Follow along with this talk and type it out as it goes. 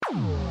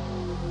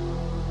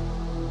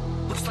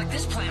like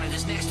this planet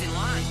is next in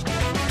line.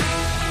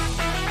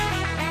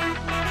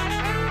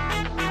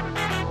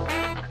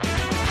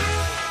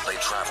 They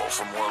travel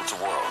from world to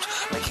world,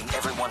 making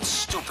everyone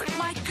stupid.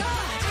 My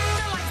God,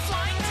 they're like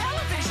flying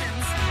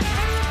televisions.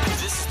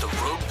 This is the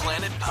Rogue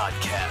Planet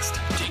Podcast,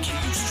 taking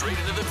you straight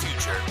into the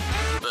future.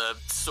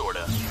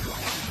 Sorta.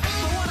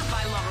 So what if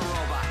I love a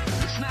robot?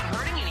 It's not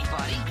hurting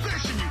anybody.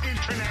 Listen, you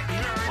internet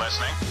nerd.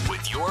 Listening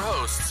with your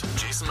hosts,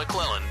 Jason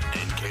McClellan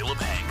and Caleb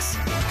Hanks.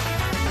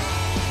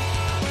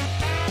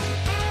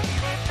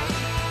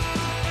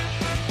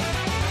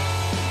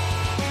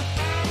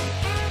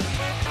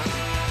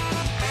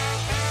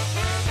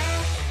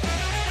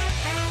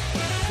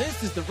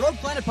 This is the Rogue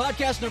Planet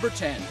Podcast number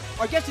 10.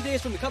 Our guest today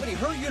is from the company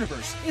Her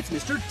Universe. It's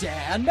Mr.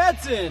 Dan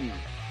Madsen.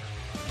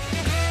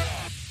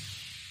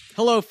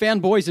 Hello,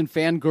 fanboys and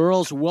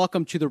fangirls.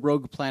 Welcome to the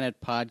Rogue Planet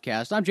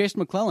Podcast. I'm Jason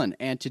McClellan,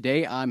 and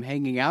today I'm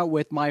hanging out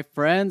with my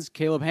friends,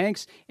 Caleb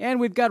Hanks, and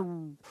we've got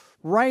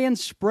Ryan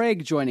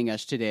Sprague joining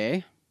us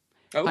today.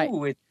 Oh,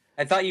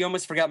 I thought you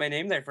almost forgot my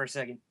name there for a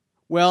second.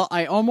 Well,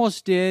 I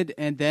almost did,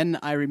 and then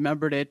I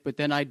remembered it, but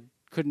then I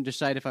couldn't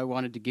decide if I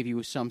wanted to give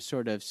you some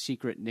sort of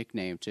secret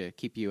nickname to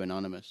keep you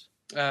anonymous.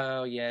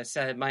 Oh, yes.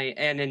 My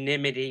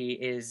anonymity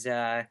is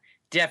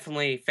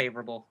definitely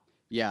favorable.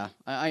 Yeah,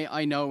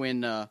 I know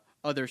in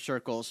other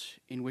circles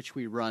in which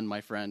we run,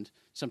 my friend,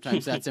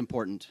 sometimes that's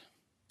important.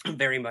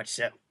 Very much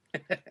so.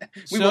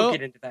 We won't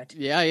get into that.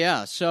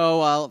 Yeah.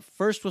 So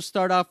first we'll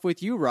start off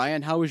with you,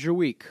 Ryan. How was your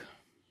week?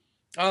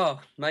 Oh,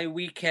 my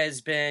week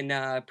has been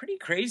pretty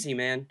crazy,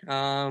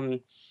 man.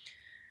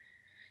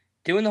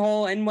 Doing the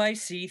whole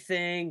NYC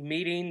thing,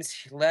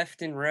 meetings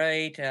left and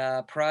right,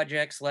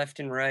 projects left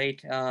and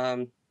right.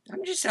 I'm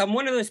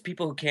one of those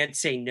people who can't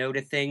say no to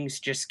things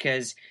just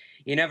because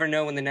you never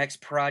know when the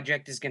next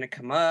project is going to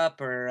come up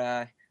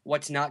or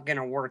what's not going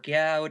to work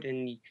out,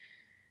 and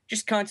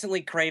just constantly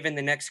craving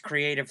the next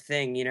creative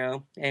thing, you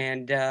know?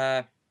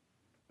 And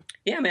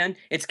yeah, man,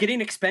 it's getting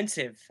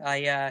expensive.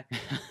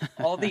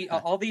 All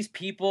these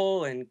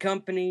people and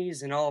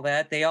companies and all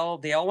that, they all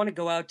want to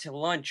go out to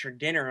lunch or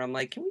dinner. I'm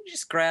like, can we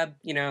just grab,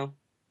 a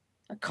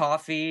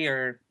coffee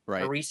or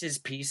a Reese's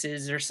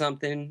Pieces or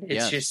something?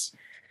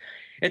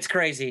 It's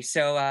crazy.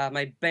 So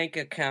my bank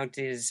account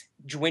is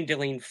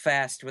dwindling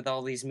fast with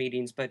all these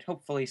meetings, but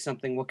hopefully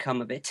something will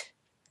come of it.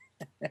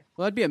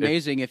 Well, it'd be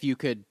amazing if you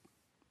could,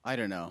 I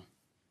don't know,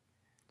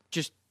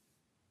 just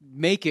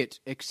make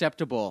it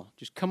acceptable.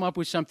 Just come up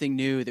with something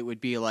new that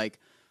would be like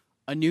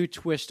a new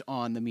twist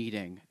on the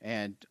meeting.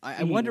 And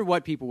I wonder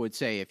what people would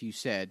say if you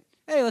said,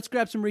 "Hey, let's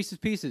grab some Reese's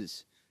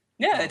Pieces."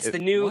 Yeah, it's the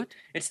new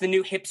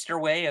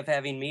hipster way of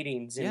having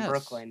meetings in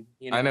Brooklyn.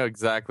 You know? I know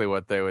exactly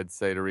what they would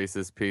say to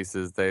Reese's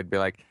Pieces. They'd be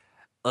like,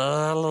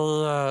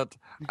 "Elliot,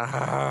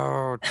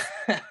 out."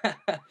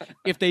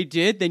 If they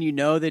did, then you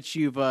know that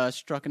you've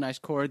struck a nice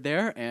chord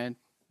there, and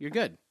you're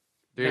good.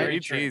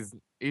 Dude,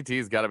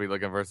 E.T.'s got to be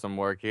looking for some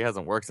work. He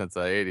hasn't worked since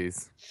the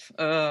 80s.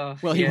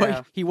 Well,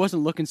 he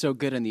wasn't looking so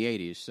good in the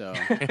 80s, so.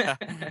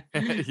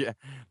 Yeah,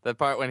 that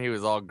part when he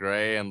was all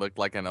gray and looked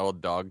like an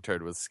old dog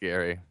turd was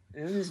scary.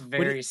 It was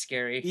very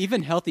scary.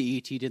 Even healthy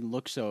E.T. didn't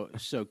look so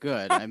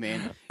good. I mean,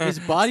 his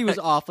body was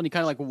awful, and he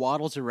kind of like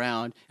waddles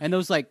around, and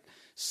those like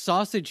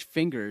sausage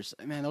fingers,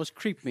 man, those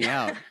creeped me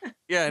out.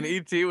 Yeah, and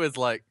E.T. was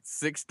like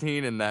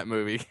 16 in that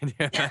movie. Can you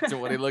imagine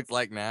what he looks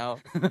like now?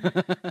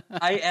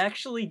 I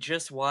actually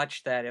just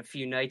watched that a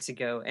few nights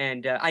ago,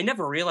 and I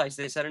never realized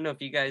this. I don't know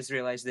if you guys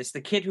realize this.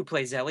 The kid who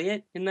plays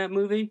Elliot in that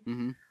movie,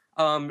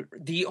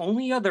 the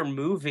only other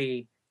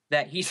movie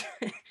that he's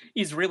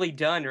really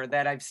done or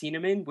that I've seen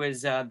him in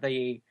was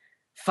the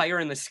Fire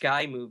in the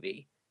Sky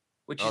movie.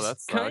 Which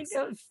is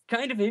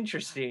kind of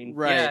interesting.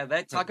 Right.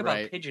 Yeah, talk about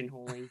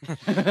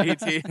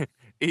pigeonholing.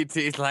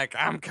 E.T.'s like,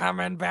 "I'm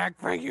coming back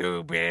for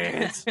you,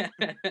 bitch."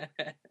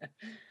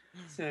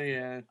 So,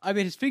 yeah. I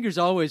mean, his fingers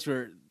always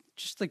were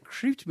just like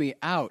creeped me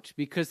out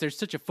because there's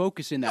such a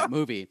focus in that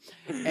movie.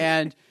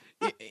 And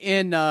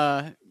in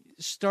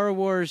Star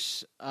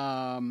Wars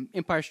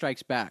Empire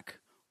Strikes Back,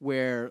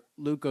 where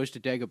Luke goes to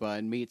Dagobah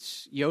and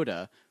meets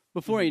Yoda,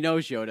 before he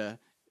knows Yoda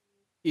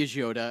is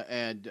Yoda,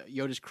 and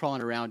Yoda's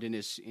crawling around in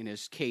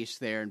his case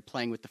there and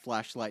playing with the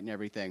flashlight and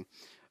everything.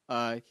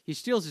 He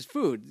steals his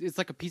food. It's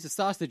like a piece of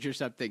sausage or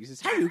something. He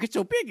says, "How do you get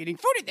so big eating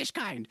food of this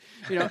kind?"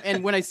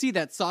 And when I see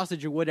that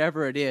sausage or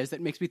whatever it is, that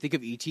makes me think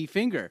of E.T.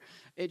 finger.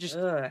 It just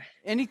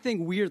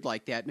anything weird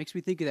like that makes me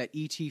think of that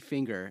E.T.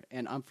 finger,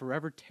 and I'm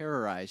forever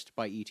terrorized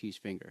by E.T.'s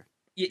finger.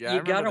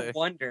 You gotta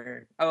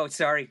wonder. Oh,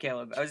 sorry,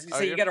 Caleb. I was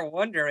gonna say you gotta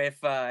wonder if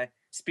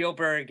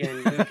Spielberg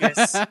and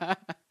Lucas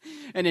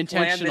an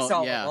intentional, planned this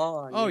all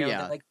along. Oh,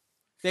 yeah. Like,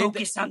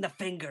 focus on the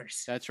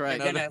fingers. That's right.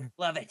 You're gonna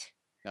love it.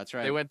 That's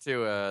right. They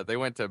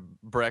went to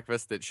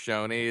breakfast at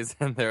Shoney's,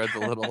 and they're the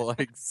little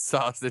like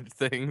sausage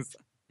things.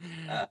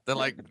 They're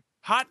like,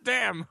 "Hot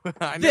damn!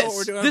 I know what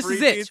we're doing. This for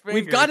is E.T.'s it. We've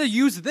fingers." got to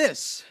use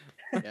this."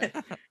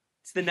 Yeah.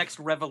 It's the next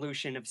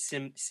revolution of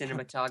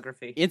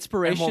cinematography.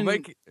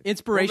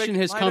 Inspiration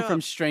has come from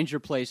stranger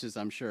places,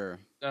 I'm sure.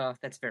 Oh,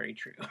 that's very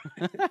true.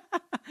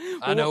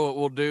 I know what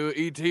we'll do.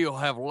 E.T. will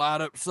have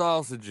light up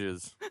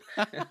sausages.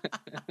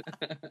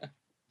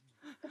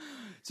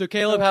 So,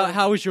 Caleb,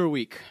 how was your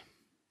week?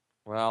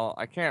 Well,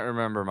 I can't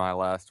remember my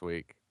last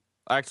week.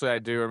 Actually, I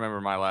do remember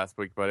my last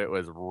week, but it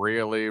was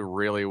really,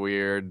 really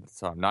weird.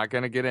 So I'm not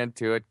going to get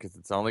into it because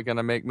it's only going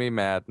to make me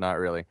mad. Not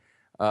really.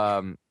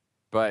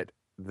 But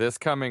this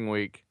coming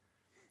week,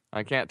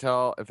 I can't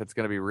tell if it's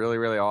going to be really,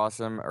 really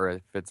awesome or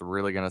if it's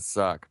really going to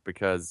suck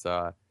because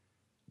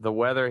the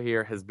weather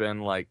here has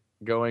been like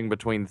going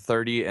between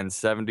 30 and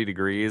 70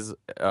 degrees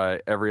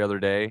every other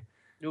day.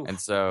 Oof. And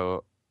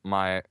so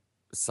my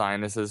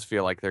sinuses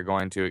feel like they're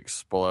going to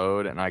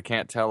explode, and I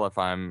can't tell if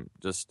I'm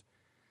just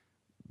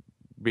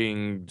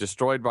being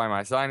destroyed by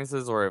my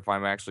sinuses or if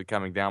I'm actually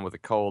coming down with a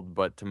cold.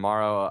 But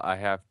tomorrow I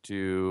have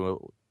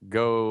to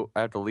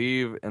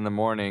leave in the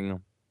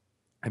morning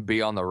and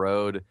be on the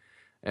road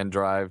and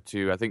drive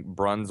to, I think,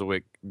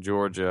 Brunswick,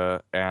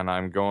 Georgia, and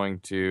I'm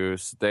going to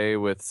stay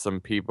with some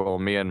people,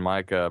 me and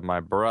Micah, my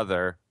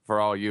brother. For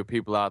all you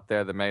people out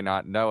there that may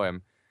not know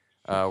him,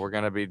 we're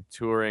going to be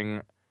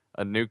touring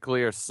a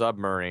nuclear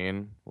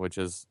submarine, which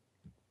is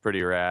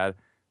pretty rad.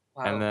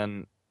 Wow. And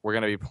then we're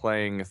going to be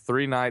playing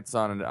 3 nights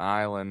on an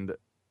island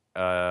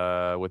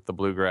with the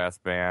Bluegrass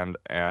Band,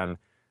 and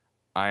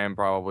I am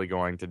probably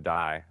going to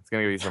die. It's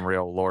going to be some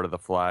real Lord of the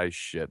Flies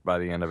shit by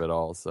the end of it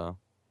all, so.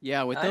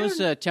 Yeah, with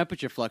those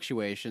temperature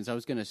fluctuations, I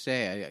was going to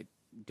say, I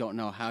don't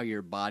know how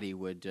your body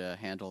would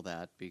handle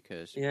that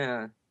because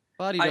Yeah.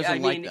 body doesn't I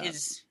like mean, that.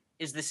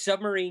 is the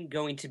submarine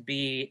going to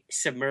be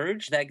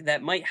submerged?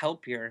 That might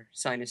help your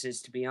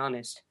sinuses, to be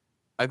honest.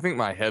 I think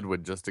my head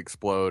would just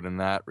explode in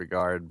that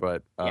regard,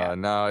 but Yeah.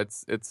 no,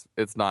 it's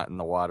not in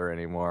the water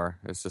anymore.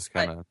 It's just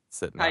kind of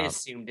sitting I out.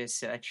 assumed as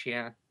such,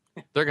 yeah.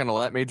 They're going to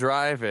let me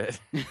drive it.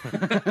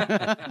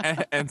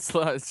 and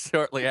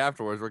shortly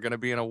afterwards, we're going to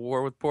be in a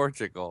war with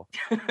Portugal.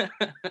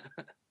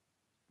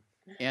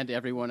 And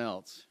everyone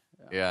else.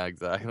 Yeah,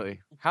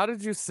 exactly. How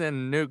did you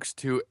send nukes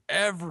to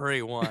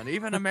everyone,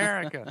 even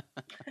America?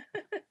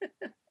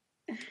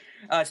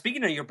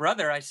 Speaking of your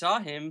brother, I saw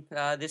him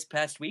this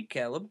past week,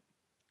 Caleb.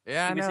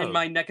 Yeah, He I was know. in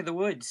my neck of the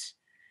woods.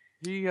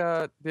 He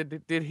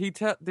did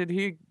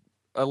he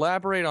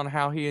elaborate on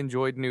how he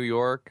enjoyed New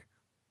York?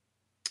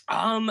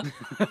 I'm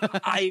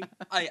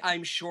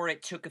sure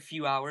it took a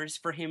few hours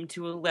for him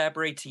to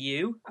elaborate to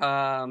you.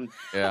 Yeah.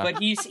 But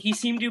he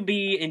seemed to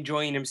be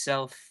enjoying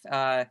himself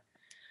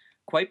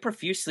quite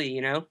profusely,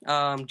 you know.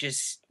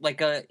 Just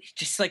like a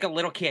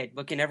little kid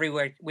looking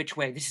everywhere which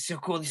way. This is so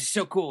cool. This is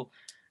so cool.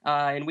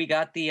 And we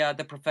got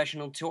the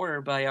professional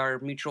tour by our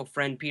mutual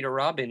friend Peter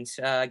Robbins,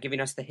 giving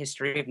us the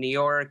history of New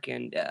York,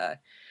 and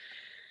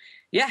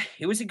yeah,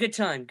 it was a good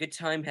time. Good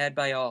time had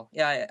by all.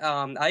 Yeah,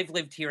 I've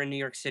lived here in New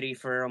York City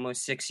for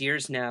almost 6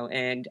 years now,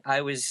 and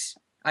I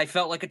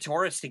felt like a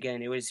tourist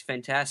again. It was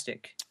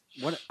fantastic.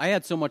 I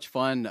had so much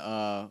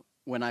fun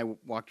when I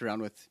walked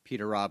around with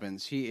Peter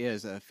Robbins. He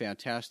is a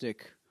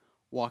fantastic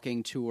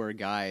walking tour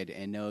guide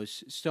and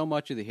knows so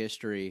much of the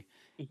history.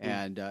 Mm-hmm.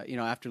 And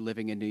after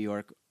living in New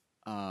York,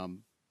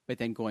 but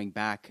then going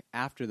back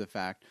after the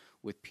fact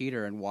with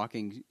Peter and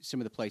walking some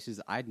of the places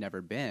I'd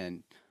never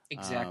been.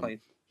 Exactly.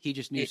 He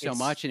just knew so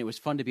much, and it was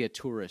fun to be a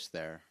tourist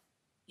there.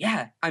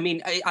 Yeah, I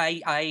mean,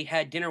 I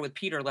had dinner with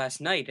Peter last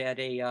night at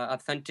a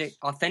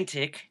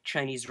authentic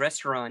Chinese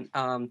restaurant.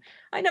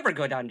 I never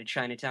go down to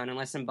Chinatown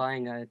unless I'm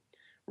buying a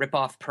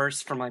rip-off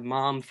purse for my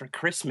mom for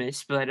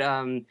Christmas, but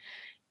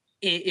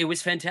it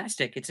was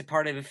fantastic. It's a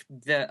part of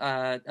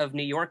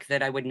New York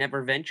that I would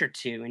never venture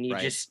to, and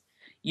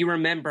you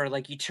remember,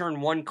 like, you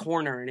turn one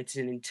corner and it's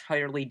an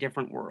entirely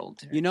different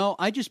world. You know,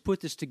 I just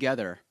put this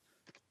together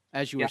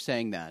as you were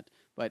saying that.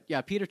 But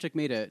yeah, Peter took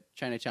me to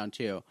Chinatown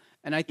too,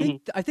 and I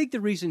think I think the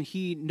reason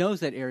he knows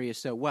that area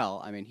so well,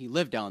 I mean, he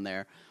lived down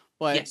there,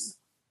 but Yes.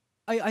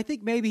 I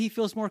think maybe he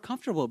feels more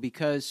comfortable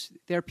because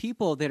they're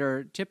people that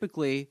are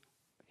typically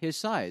his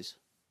size.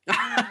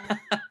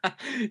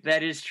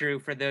 That is true.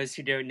 For those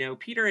who don't know,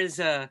 Peter is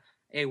a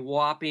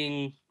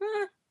whopping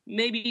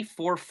maybe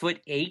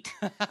 4'8".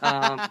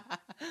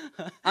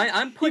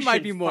 I'm pushing. He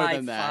might be more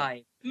than 5'5". that.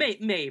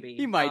 Maybe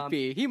He might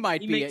be. He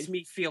might He be. makes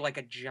me feel like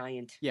a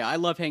giant. Yeah, I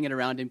love hanging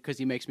around him because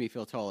he makes me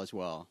feel tall as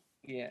well.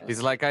 Yeah.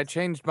 He's like, I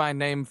changed my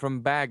name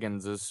from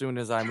Baggins as soon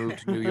as I moved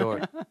to New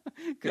York.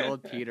 Good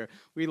old Peter.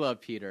 We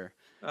love Peter.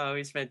 Oh,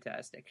 he's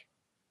fantastic.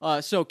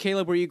 So,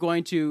 Caleb, were you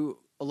going to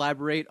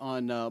elaborate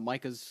on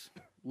Micah's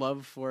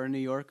love for New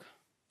York?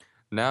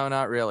 No,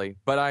 not really.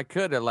 But I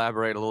could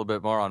elaborate a little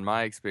bit more on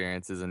my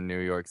experiences in New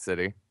York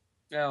City.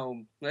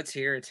 Oh, let's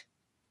hear it.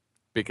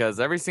 Because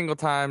every single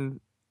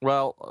time,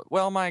 well,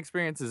 my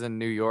experiences in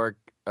New York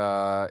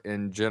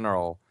in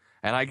general,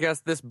 and I guess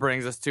this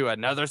brings us to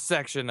another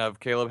section of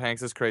Caleb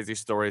Hanks' crazy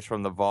stories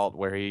from the vault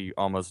where he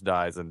almost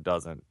dies and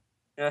doesn't.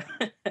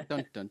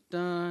 Dun, dun,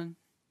 dun.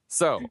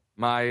 So,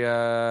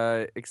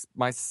 my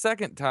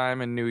second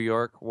time in New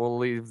York, we'll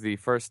leave the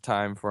first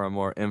time for a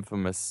more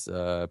infamous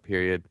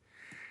period.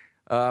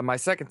 My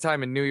second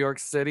time in New York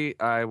City,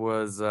 I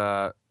was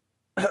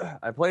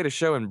I played a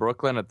show in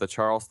Brooklyn at the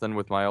Charleston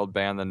with my old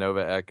band, the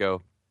Nova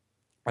Echo.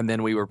 And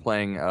then we were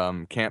playing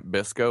Camp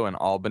Bisco in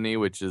Albany,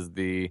 which is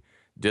the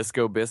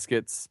Disco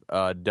Biscuits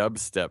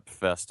dubstep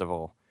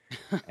festival.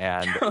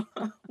 And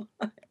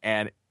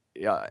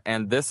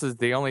and this is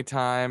the only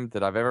time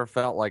that I've ever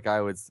felt like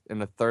I was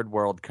in a third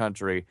world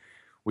country.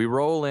 We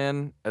roll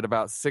in at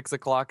about 6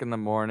 o'clock in the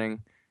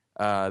morning.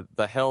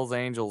 The Hells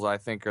Angels, I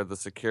think, are the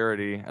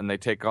security, and they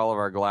take all of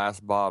our glass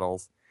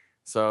bottles.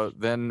 So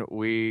then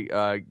we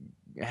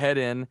head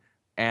in,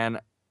 and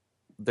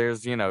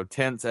there's,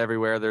 tents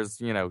everywhere.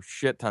 There's,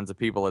 shit tons of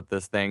people at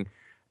this thing.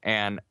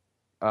 And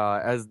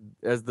as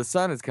the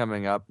sun is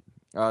coming up,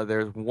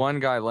 there's one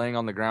guy laying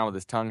on the ground with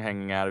his tongue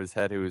hanging out of his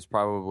head who is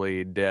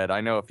probably dead.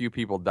 I know a few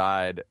people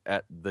died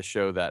at the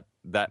show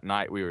that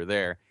night we were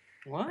there.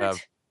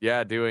 What?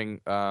 Yeah,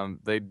 doing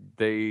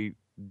they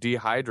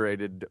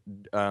dehydrated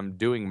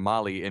doing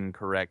Molly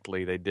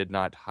incorrectly. They did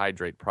not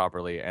hydrate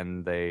properly,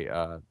 and they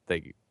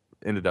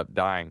ended up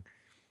dying.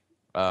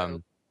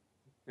 All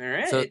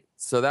right.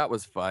 So that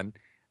was fun.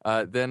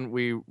 Then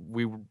we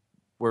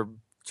were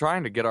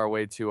trying to get our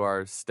way to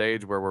our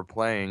stage where we're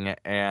playing,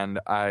 and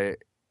I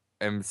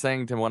am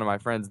saying to one of my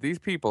friends, these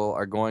people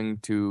are going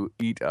to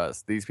eat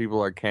us. These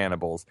people are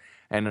cannibals.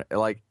 And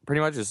like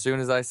pretty much as soon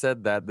as I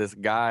said that, this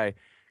guy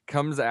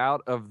comes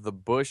out of the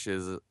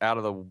bushes, out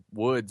of the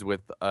woods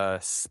with a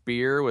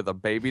spear with a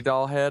baby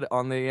doll head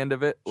on the end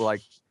of it,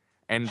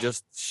 and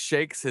just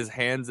shakes his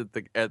hands at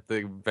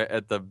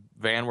the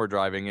van we're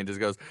driving and just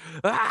goes,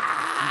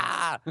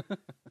 ah!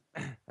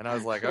 And I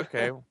was like,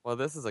 okay, well,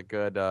 this is a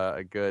good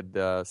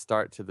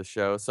start to the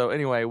show. So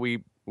anyway,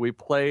 we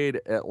played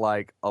at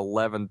like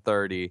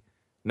 11:30.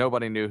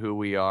 Nobody knew who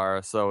we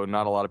are, so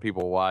not a lot of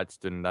people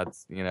watched, and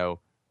that's,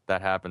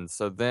 that happens.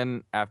 So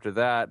then after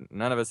that,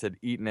 none of us had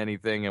eaten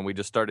anything, and we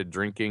just started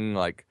drinking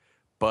like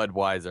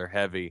Budweiser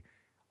heavy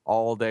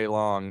all day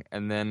long.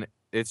 And then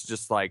it's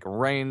just like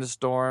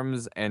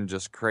rainstorms and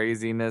just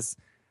craziness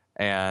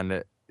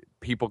and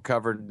people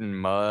covered in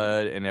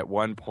mud. And at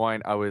one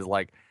point I was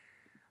like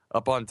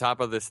up on top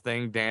of this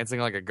thing dancing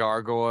like a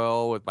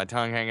gargoyle with my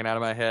tongue hanging out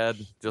of my head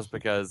just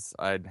because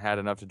I'd had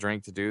enough to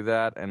drink to do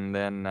that. And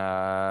then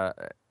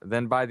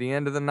by the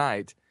end of the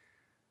night,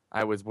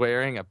 I was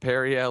wearing a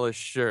Perry Ellis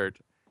shirt,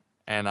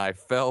 and I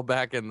fell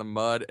back in the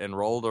mud and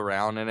rolled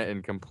around in it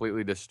and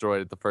completely destroyed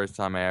it the first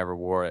time I ever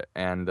wore it.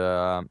 And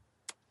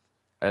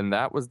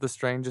that was the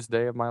strangest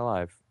day of my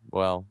life.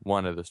 Well,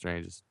 one of the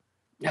strangest.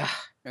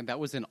 And that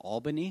was in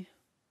Albany?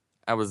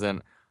 I was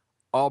in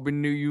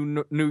Albany,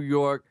 New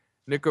York,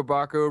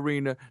 Knickerbocker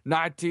Arena,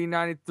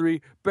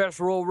 1993, best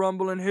Royal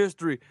Rumble in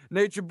history.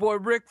 Nature Boy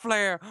Ric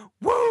Flair.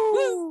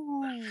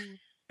 Woo!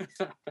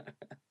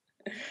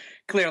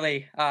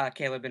 Clearly,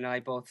 Caleb and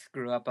I both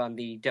grew up on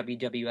the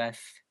WWE,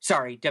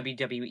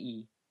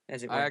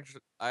 as it were.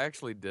 I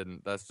actually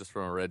didn't. That's just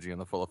from a Reggie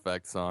and the Full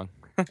Effect song.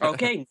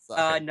 Okay,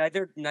 Sorry.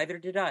 neither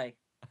did I.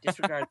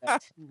 Disregard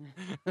that.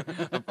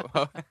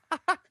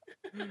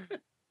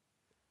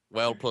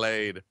 Well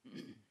played.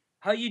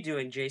 How you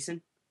doing,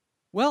 Jason?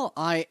 Well,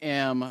 I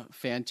am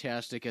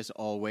fantastic as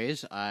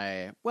always.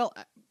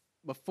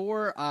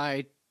 Before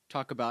I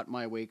talk about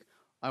my week,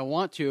 I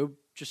want to,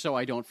 just so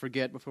I don't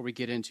forget before we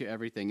get into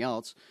everything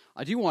else,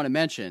 I do want to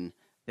mention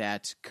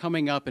that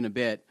coming up in a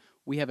bit,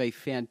 we have a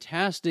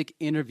fantastic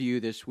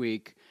interview this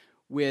week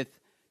with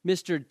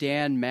Mr.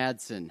 Dan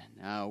Madsen.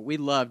 Now, we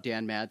love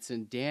Dan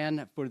Madsen.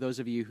 Dan, for those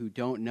of you who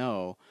don't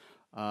know,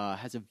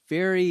 has a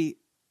very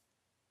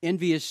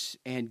envious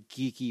and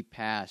geeky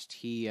past.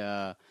 He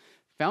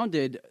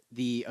founded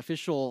the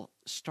official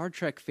Star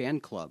Trek fan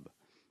club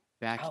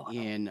back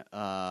in,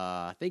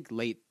 I think,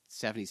 late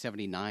 70s,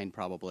 79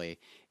 probably,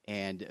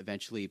 and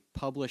eventually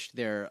published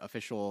their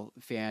official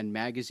fan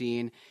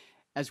magazine,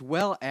 as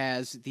well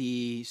as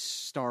the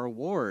Star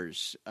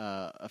Wars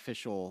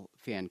official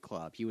fan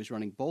club. He was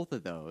running both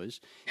of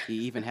those. He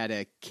even had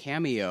a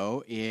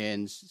cameo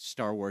in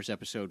Star Wars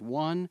Episode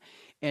 1.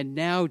 And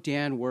now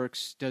Dan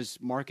does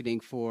marketing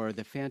for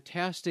the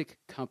fantastic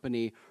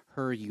company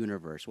Her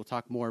Universe. We'll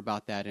talk more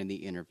about that in the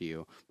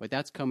interview, but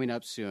that's coming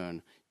up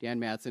soon. Dan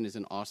Madsen is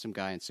an awesome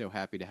guy, and so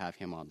happy to have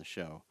him on the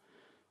show.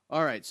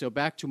 All right, so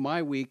back to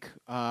my week.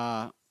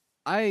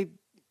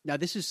 Now,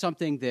 this is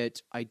something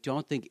that I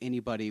don't think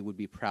anybody would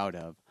be proud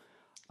of.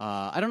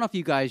 I don't know if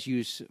you guys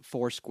use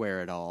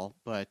Foursquare at all,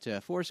 but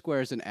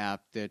Foursquare is an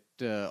app that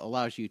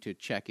allows you to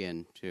check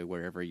in to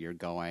wherever you're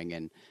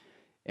going.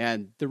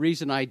 And the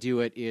reason I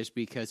do it is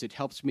because it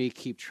helps me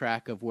keep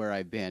track of where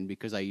I've been,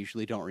 because I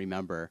usually don't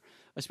remember,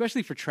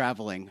 especially for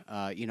traveling.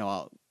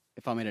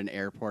 If I'm at an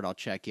airport, I'll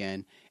check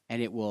in,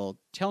 and it will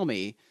tell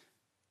me,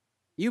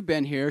 you've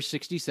been here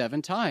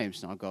 67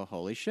 times. And I'll go,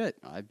 holy shit,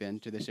 I've been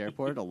to this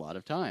airport a lot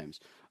of times.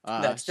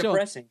 That's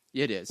depressing.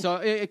 It is. So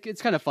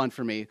it's kind of fun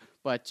for me.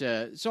 But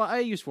so I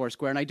use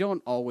Foursquare, and I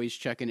don't always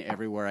check in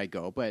everywhere I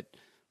go. But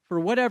for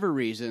whatever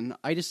reason,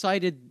 I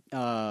decided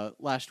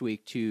last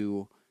week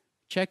to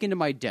check into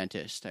my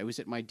dentist. I was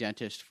at my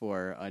dentist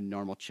for a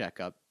normal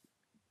checkup.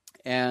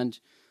 And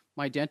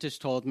my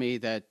dentist told me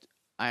that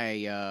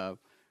I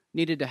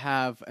needed to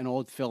have an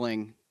old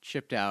filling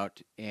chipped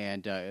out,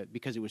 and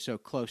because it was so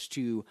close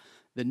to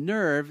The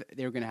nerve,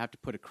 they were going to have to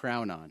put a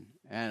crown on.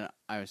 And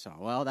I was like,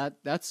 well,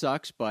 that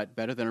sucks, but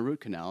better than a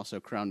root canal, so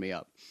crown me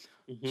up.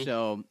 Mhm.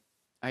 So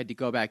I had to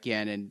go back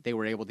in, and they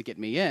were able to get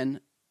me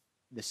in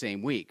the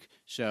same week.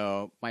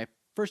 So my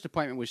first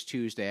appointment was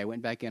Tuesday. I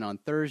went back in on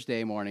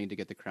Thursday morning to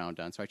get the crown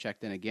done, so I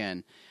checked in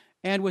again.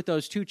 And with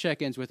those 2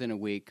 check-ins within a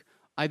week,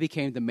 I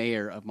became the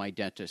mayor of my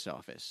dentist's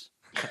office.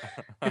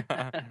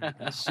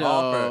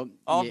 So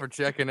all yeah, for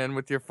checking in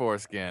with your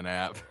foreskin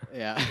app.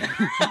 yeah.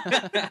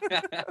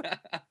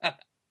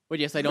 But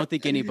yes, I don't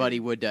think anybody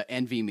would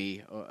envy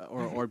me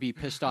or be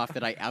pissed off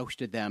that I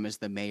ousted them as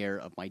the mayor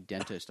of my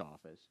dentist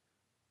office.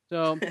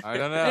 So I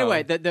don't know.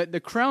 anyway,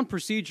 the crown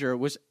procedure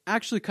was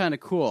actually kind of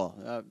cool.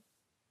 It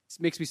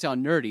makes me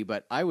sound nerdy,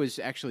 but I was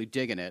actually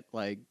digging it.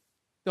 Like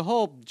the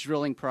whole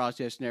drilling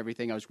process and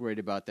everything, I was worried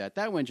about that.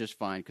 That went just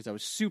fine because I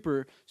was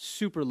super,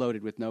 super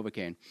loaded with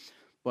Novocaine.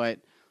 But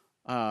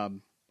I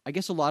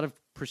guess a lot of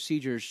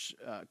procedures,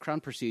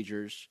 crown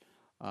procedures,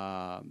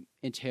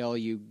 entail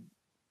you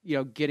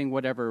getting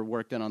whatever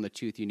work done on the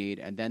tooth you need,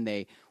 and then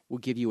they will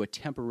give you a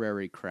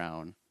temporary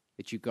crown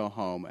that you go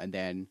home, and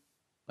then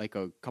like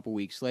a couple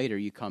weeks later,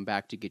 you come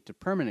back to get the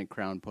permanent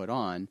crown put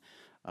on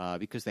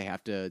because they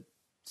have to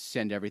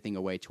send everything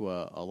away to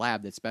a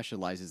lab that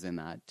specializes in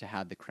that to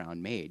have the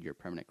crown made, your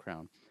permanent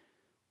crown.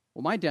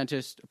 Well, my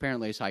dentist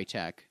apparently is high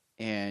tech,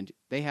 and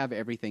they have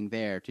everything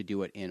there to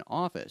do it in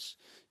office.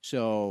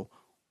 So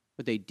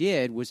what they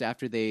did was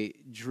after they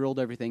drilled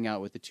everything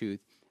out with the tooth,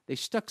 they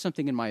stuck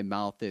something in my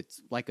mouth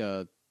that's like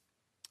a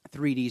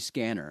 3D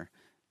scanner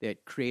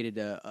that created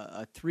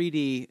a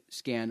 3D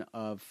scan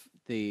of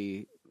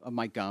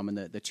my gum and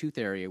the tooth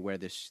area where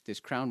this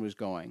crown was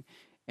going.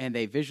 And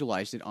they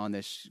visualized it on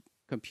this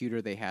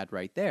computer they had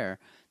right there.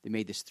 They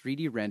made this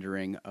 3D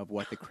rendering of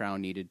what the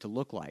crown needed to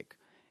look like.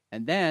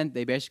 And then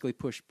they basically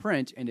pushed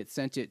print, and it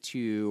sent it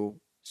to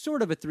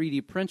sort of a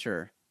 3D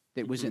printer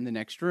that was in the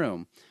next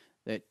room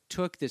that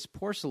took this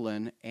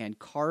porcelain and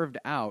carved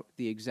out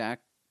the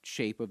exact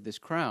shape of this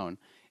crown.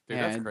 Dude,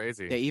 and that's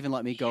crazy. They even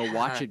let me go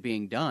watch it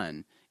being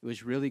done. It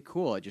was really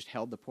cool. It just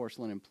held the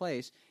porcelain in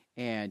place,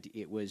 and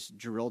it was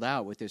drilled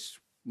out with this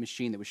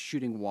machine that was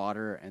shooting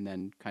water and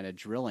then kind of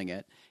drilling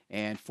it.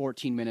 And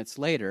 14 minutes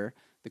later,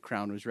 the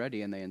crown was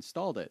ready, and they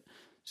installed it.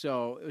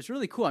 So it was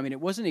really cool. I mean, it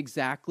wasn't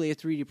exactly a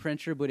 3D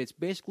printer, but it's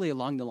basically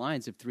along the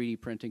lines of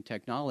 3D printing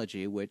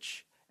technology,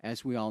 which,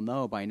 as we all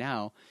know by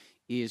now,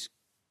 is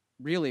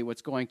really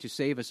what's going to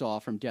save us all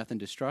from death and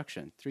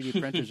destruction.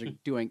 3D printers are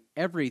doing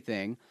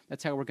everything.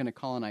 That's how we're going to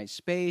colonize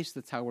space.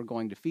 That's how we're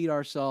going to feed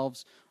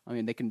ourselves. I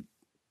mean,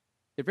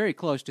 they're very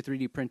close to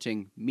 3D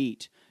printing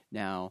meat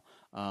now.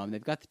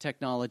 They've got the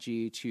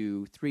technology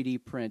to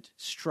 3D print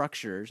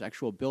structures,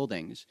 actual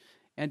buildings.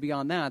 And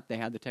beyond that, they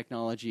have the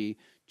technology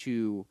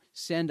to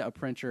send a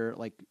printer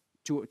like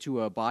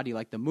to a body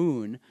like the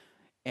moon,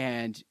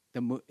 and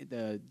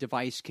the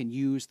device can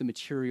use the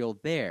material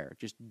there,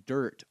 just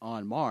dirt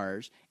on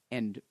Mars,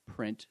 and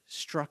print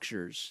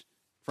structures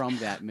from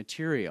that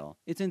material.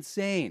 It's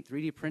insane.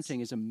 3D printing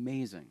is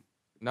amazing.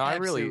 No, I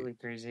really, Absolutely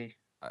crazy.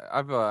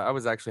 I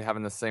was actually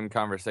having the same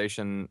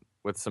conversation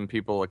with some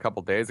people a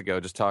couple days ago,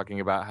 just talking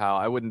about how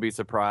I wouldn't be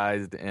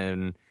surprised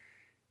in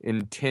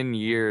 10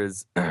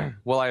 years.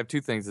 Well, I have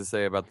two things to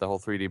say about the whole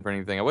 3D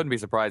printing thing. I wouldn't be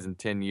surprised in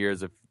 10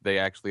 years if they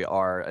actually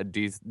are a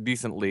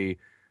decently,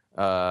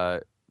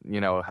 a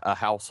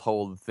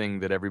household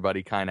thing that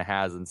everybody kind of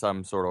has in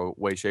some sort of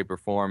way, shape, or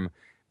form.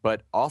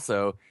 But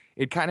also,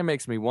 it kind of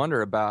makes me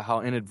wonder about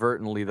how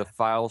inadvertently the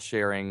file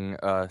sharing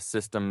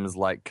systems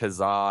like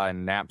Kazaa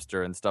and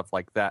Napster and stuff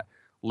like that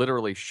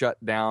literally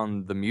shut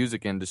down the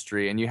music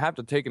industry. And you have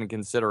to take into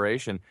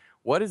consideration,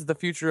 what is the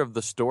future of the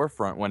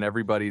storefront when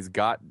everybody's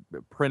got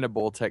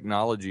printable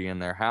technology in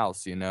their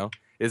house, you know?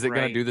 Is it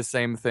going Right. to do the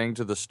same thing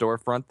to the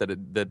storefront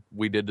that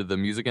we did to the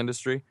music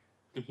industry?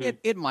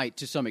 It might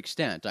to some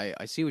extent.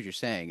 I see what you're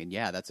saying, and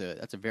yeah, that's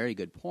a very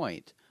good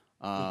point.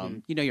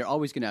 You're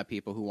always going to have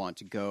people who want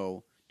to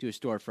go to a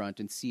storefront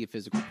and see a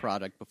physical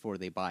product before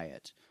they buy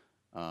it.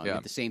 Yeah.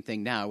 The same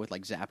thing now with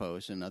like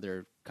Zappos and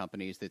other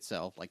companies that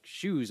sell like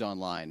shoes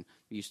online.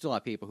 You still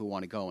have people who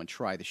want to go and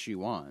try the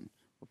shoe on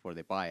before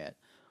they buy it.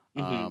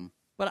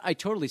 But I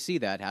totally see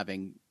that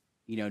having,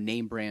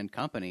 name brand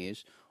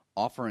companies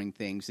offering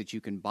things that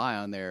you can buy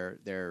on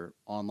their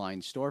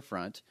online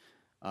storefront.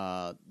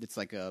 It's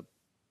like a,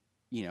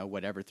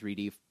 whatever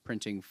 3D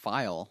printing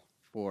file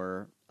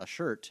for a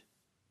shirt.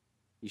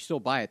 You still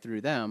buy it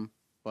through them,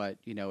 but,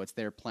 it's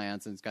their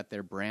plans and it's got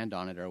their brand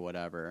on it or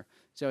whatever.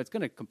 So it's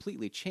going to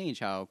completely change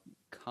how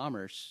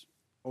commerce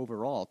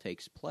overall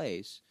takes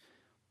place.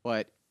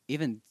 But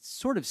even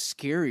sort of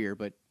scarier,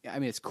 but, I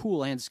mean, it's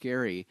cool and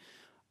scary.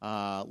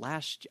 I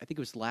think it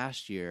was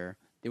last year,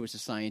 there was a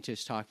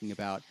scientist talking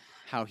about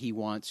how he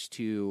wants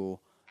to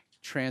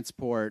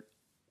transport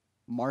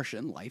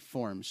Martian life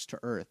forms to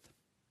Earth.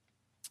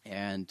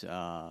 And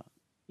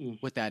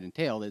what that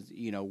entailed is,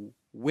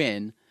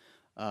 when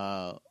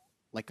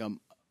like a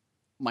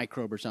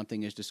microbe or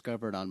something is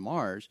discovered on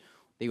Mars,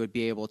 they would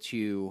be able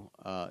to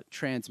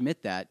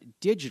transmit that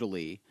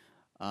digitally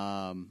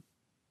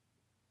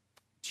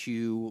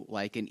to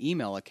like an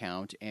email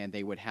account, and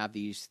they would have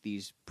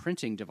these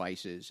printing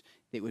devices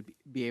that would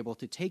be able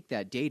to take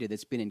that data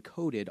that's been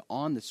encoded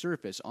on the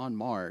surface on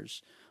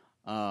Mars,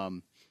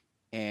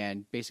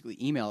 and basically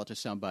email it to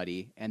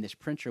somebody, and this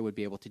printer would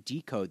be able to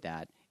decode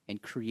that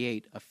and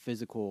create a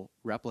physical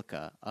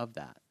replica of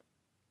that.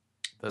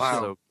 That's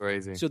Wow. so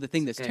crazy. So the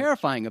thing that's Okay.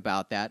 terrifying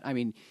about that, I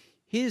mean,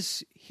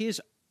 his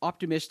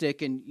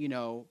optimistic and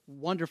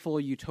wonderful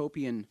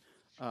utopian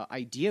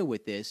idea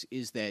with this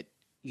is that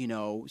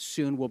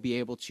soon we'll be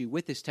able to,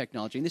 with this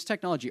technology, and this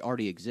technology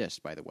already exists,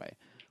 by the way,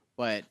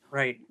 but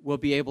Right. we'll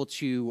be able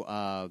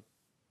to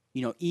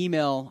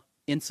email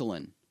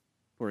insulin,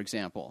 for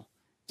example.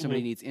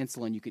 Somebody needs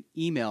insulin, you can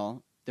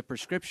email the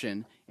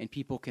prescription, and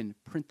people can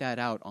print that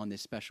out on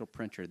this special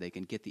printer. They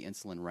can get the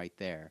insulin right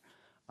there.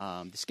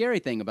 The scary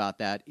thing about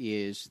that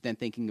is then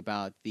thinking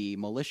about the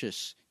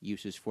malicious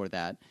uses for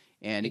that,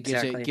 and it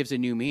Exactly. gives a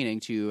new meaning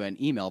to an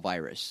email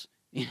virus.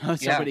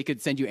 Somebody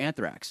could send you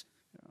anthrax.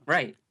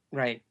 Right.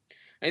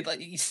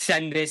 You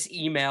send this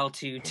email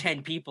to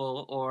 10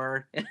 people,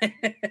 or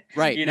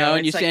Right. you No, know,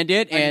 and you it's like send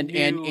it, a and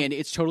new-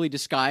 it's totally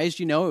disguised.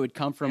 It would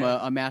come from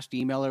Yeah. a masked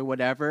email or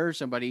whatever.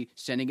 Somebody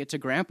sending it to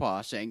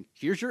Grandpa saying,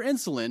 "Here's your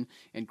insulin,"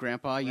 and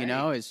Grandpa,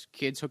 Right. his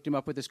kids hooked him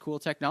up with this cool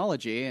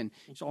technology, and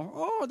so,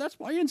 "Oh, that's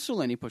my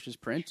insulin." He pushes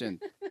print,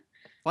 and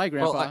bye,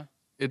 Well, Grandpa.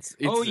 it's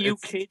you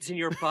it's, kids in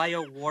your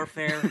bio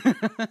warfare.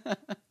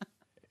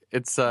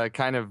 it's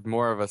kind of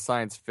more of a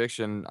science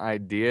fiction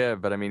idea,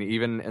 but I mean,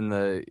 even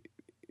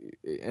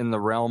in the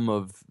realm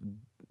of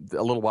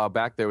a little while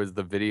back, there was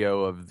the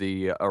video of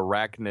the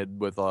arachnid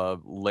with a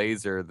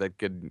laser that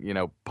could,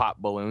 pop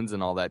balloons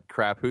and all that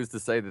crap. Who's to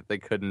say that they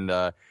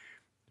couldn't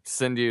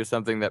send you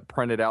something that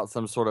printed out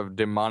some sort of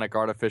demonic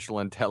artificial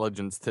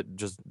intelligence that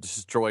just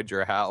destroyed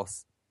your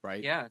house?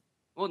 Right. Yeah.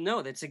 Well,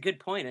 no, that's a good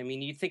point. I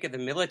mean, you think of the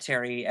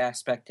military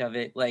aspect of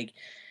it, like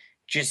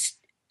just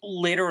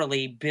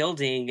literally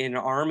building an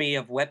army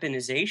of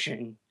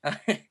weaponization.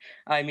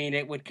 I mean,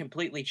 it would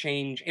completely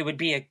change. It would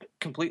be a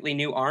completely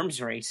new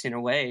arms race in a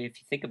way, if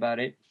you think about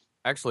it.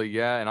 Actually,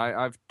 yeah, and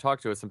I've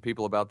talked to some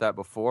people about that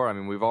before. I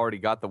mean, we've already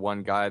got the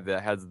one guy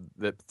that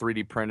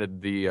 3D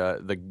printed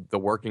the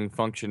working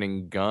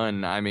functioning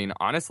gun. I mean,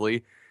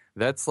 honestly,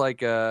 that's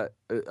like a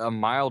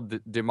mild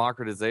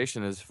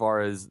democratization as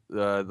far as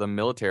the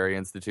military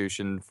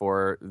institution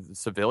for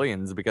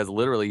civilians, because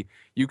literally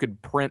you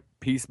could print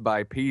piece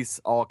by piece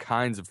all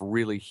kinds of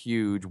really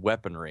huge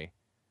weaponry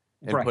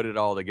and Right. put it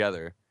all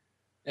together.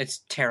 It's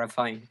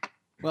terrifying.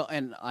 Well,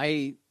 and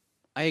I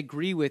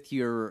agree with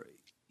your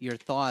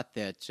thought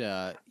that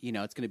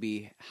it's going to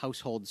be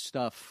household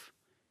stuff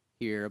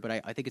here, but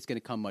I think it's going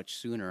to come much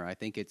sooner. I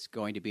think it's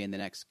going to be in the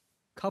next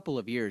couple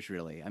of years,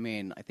 really. I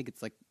mean, I think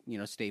it's like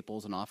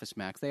Staples and Office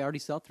Max. They already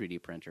sell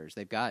 3D printers.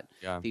 They've got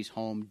these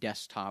home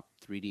desktop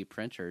 3D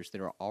printers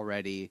that are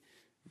already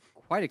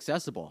quite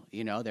accessible.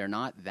 They're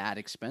not that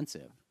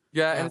expensive.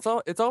 Yeah, and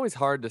it's always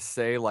hard to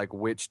say like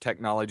which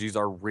technologies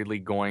are really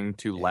going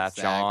to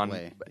latch on.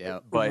 Exactly.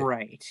 Yep. But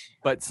Right.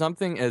 But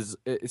something as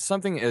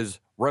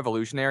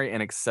revolutionary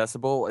and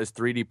accessible as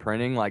 3D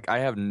printing, like I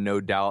have no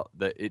doubt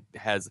that it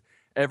has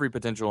every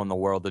potential in the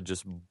world to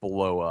just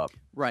blow up.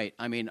 Right.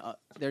 I mean,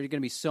 there are going to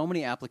be so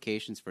many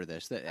applications for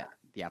this that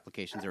the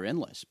applications are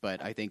endless.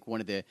 But I think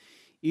one of the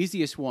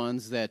easiest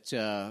ones that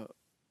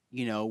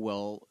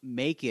will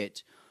make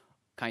it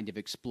kind of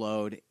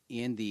explode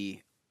in the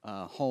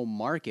home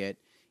market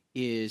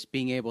is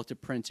being able to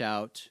print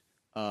out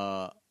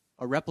a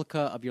replica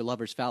of your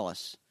lover's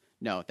phallus.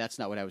 No, that's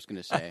not what I was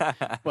going to say.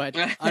 But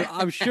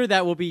I'm sure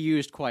that will be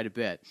used quite a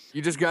bit.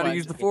 You just got to But-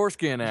 use the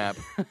Foreskin app.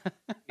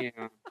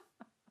 Yeah.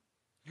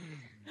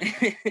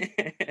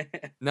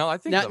 No, I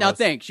think Now,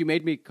 thanks. You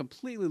made me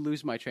completely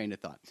lose my train of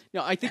thought.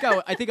 No, I think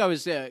I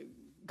was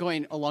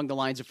going along the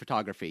lines of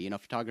photography.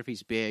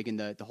 Photography's big, and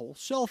the whole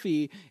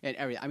selfie and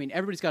everything. I mean,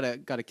 everybody's got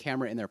a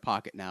camera in their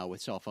pocket now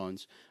with cell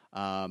phones.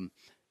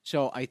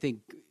 So I think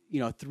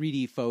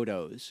 3D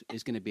photos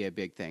is going to be a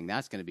big thing.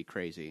 That's going to be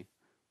crazy.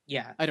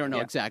 Yeah. I don't know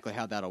Yeah. exactly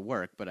how that'll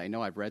work, but I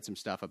know I've read some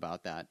stuff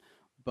about that.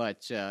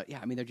 But yeah,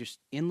 I mean, they're just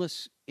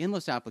endless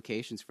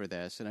applications for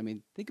this. And I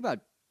mean, think about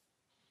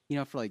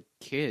for like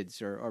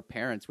kids or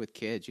parents with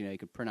kids. You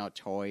could print out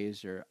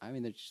toys, or I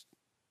mean,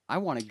 I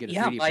want to get a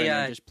 3D printer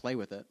and just play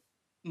with it.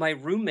 My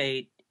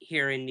roommate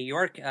here in New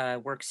York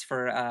works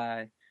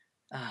for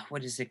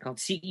what is it called?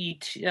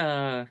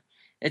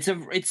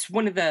 It's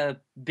one of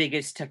the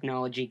biggest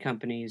technology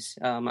companies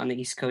on the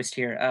East Coast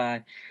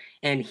here,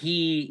 and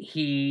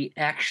he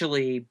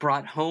actually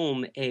brought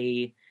home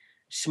a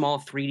small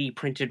 3D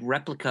printed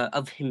replica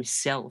of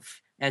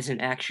himself as an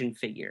action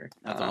figure.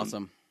 That's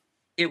awesome.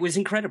 It was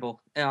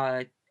incredible.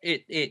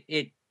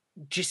 It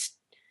just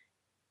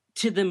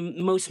to the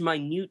most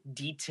minute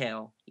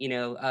detail,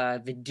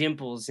 the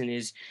dimples in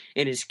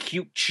his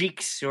cute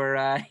cheeks, or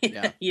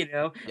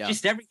Yeah.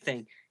 just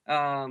everything.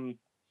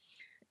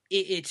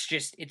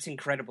 It's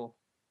incredible,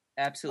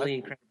 absolutely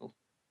incredible.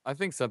 I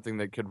think something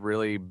that could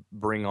really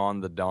bring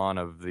on the dawn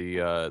of the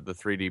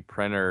 3D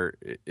printer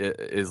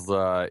is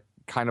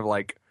kind of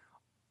like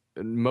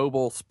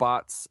mobile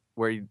spots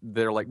where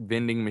they're like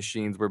vending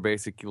machines where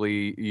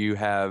basically you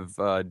have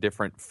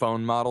different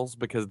phone models,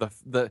 because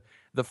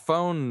the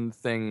phone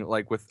thing,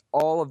 like with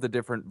all of the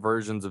different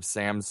versions of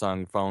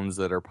Samsung phones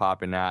that are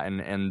popping out,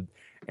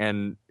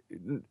 and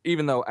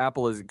even though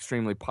Apple is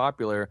extremely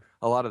popular,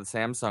 a lot of the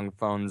Samsung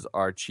phones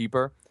are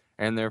cheaper,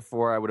 and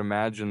therefore I would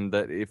imagine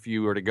that if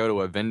you were to go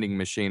to a vending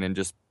machine and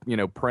just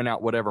print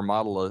out whatever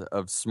model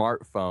of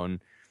smartphone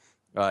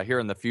here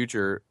in the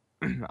future,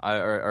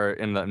 or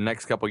in the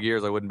next couple of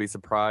years, I wouldn't be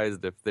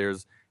surprised if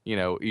there's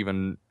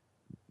even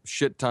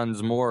shit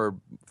tons more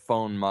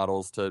phone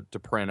models to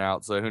print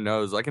out. So who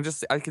knows? I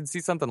can see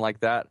something like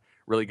that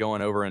really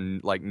going over in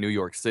like New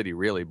York City,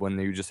 really, when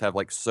you just have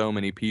like so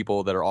many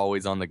people that are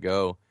always on the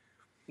go.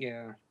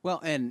 Yeah.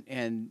 Well,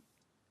 and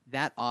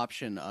that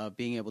option of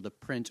being able to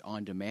print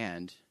on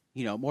demand,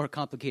 more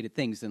complicated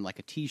things than like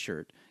a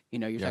T-shirt.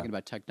 You're talking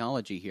about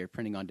technology here,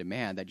 printing on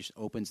demand, that just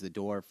opens the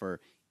door for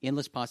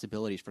endless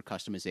possibilities for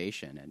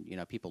customization.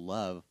 And, people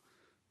love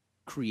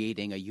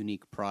creating a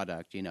unique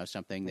product,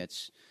 something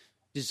that's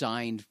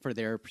designed for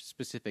their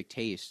specific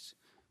tastes.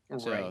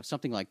 So Right.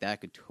 something like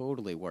that could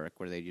totally work,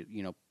 where they,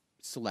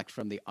 select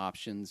from the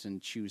options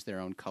and choose their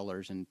own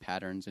colors and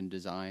patterns and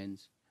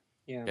designs.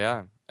 Yeah.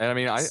 Yeah. And I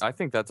mean, I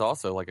think that's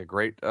also like a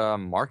great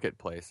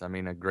marketplace. I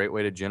mean, a great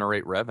way to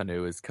generate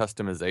revenue is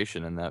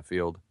customization in that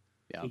field.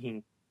 Yeah.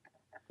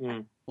 Mm-hmm.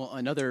 Well,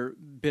 another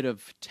bit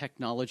of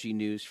technology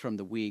news from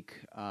the week.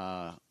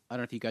 I don't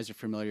know if you guys are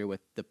familiar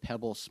with the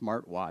Pebble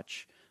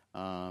smartwatch.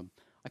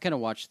 I kind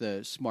of watch the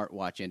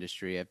smartwatch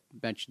industry. I've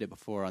mentioned it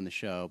before on the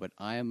show, but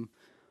I'm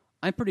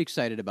pretty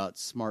excited about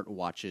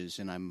smartwatches,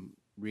 and I'm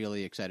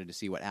really excited to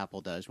see what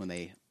Apple does when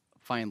they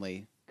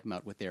finally come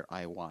out with their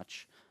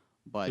iWatch.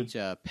 But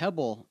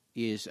Pebble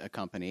is a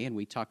company, and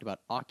we talked about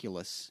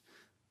Oculus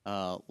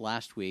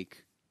last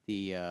week,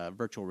 the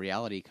virtual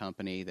reality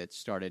company that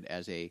started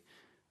as a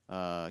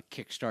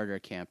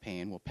Kickstarter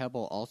campaign. Well,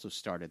 Pebble also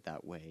started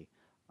that way,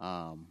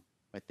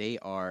 but they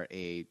are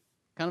a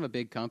kind of a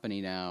big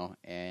company now,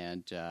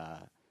 and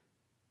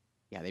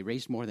they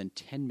raised more than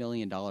 $10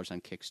 million on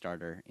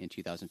Kickstarter in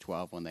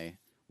 2012 when they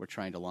were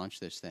trying to launch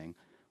this thing.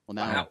 Well,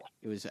 now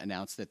it was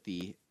announced that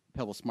the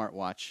Pebble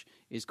smartwatch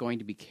is going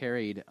to be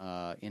carried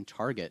in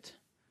Target,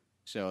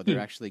 so they're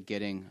actually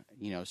getting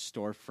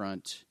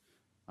storefront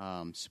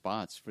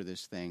spots for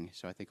this thing.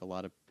 So I think a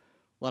lot of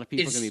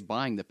people are going to be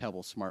buying the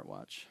Pebble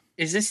smartwatch.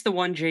 Is this the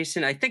one,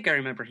 Jason? I think I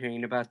remember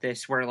hearing about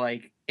this, where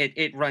like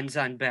it runs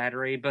on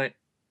battery,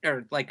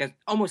 or like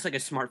almost like a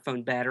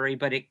smartphone battery,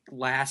 but it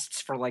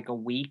lasts for like a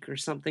week or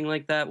something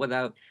like that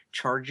without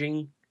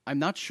charging. I'm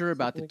not sure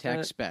about the Something like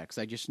tech that. specs.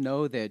 I just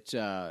know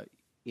that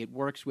it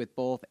works with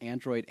both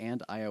Android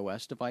and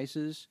iOS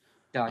devices.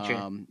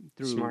 Gotcha.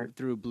 Smart.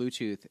 Through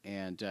Bluetooth,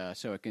 and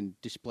so it can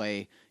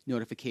display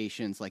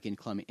notifications like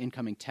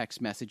incoming text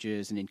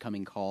messages and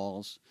incoming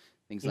calls,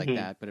 things like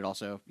that. But it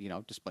also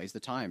displays the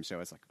time, so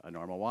it's like a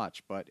normal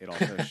watch, but it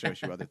also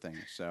shows you other things.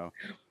 So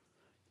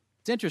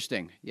it's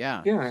interesting,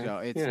 yeah. Yeah, So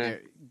it's yeah.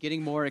 they're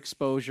getting more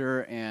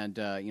exposure, and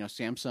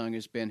Samsung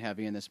has been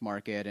heavy in this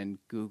market, and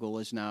Google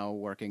is now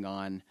working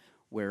on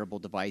wearable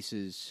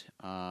devices,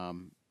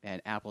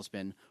 and Apple's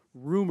been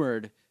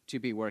rumored to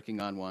be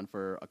working on one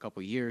for a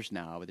couple years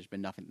now, but there's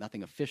been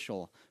nothing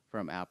official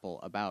from Apple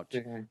about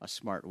a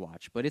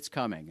smartwatch. But it's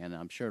coming, and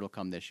I'm sure it'll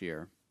come this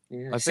year.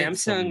 Yeah. I think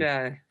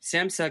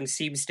Samsung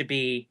seems to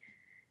be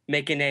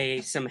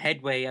making some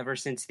headway ever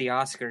since the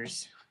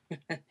Oscars.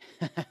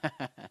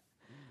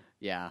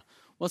 Yeah.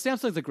 Well,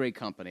 Samsung's a great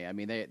company. I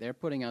mean, they're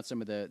putting out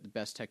some of the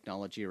best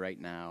technology right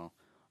now.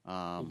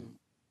 I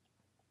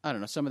don't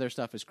know. Some of their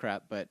stuff is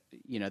crap, but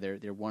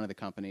they're one of the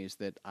companies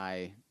that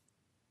I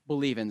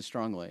believe in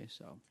strongly.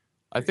 So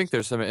I think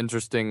there's some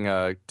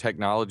interesting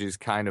technologies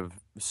kind of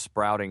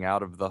sprouting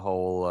out of the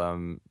whole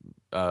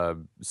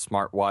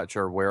smartwatch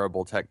or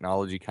wearable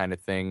technology kind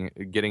of thing,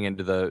 getting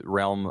into the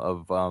realm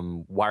of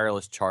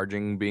wireless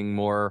charging being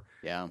more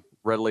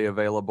readily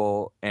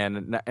available,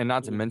 and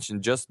not to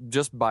mention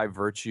just by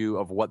virtue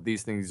of what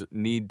these things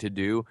need to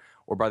do,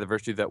 or by the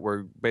virtue that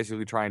we're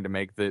basically trying to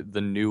make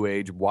the new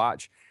age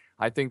watch.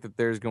 I think that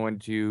there's going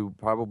to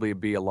probably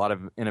be a lot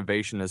of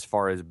innovation as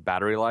far as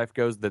battery life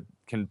goes that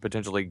can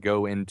potentially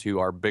go into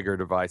our bigger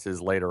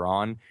devices later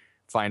on,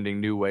 finding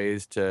new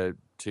ways to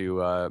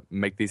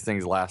make these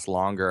things last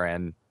longer,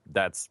 and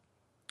that's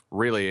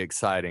really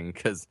exciting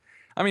because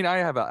I mean I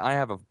have an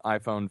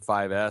iPhone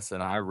 5S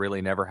and I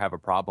really never have a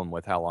problem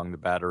with how long the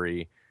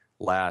battery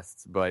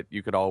lasts, but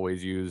you could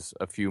always use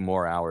a few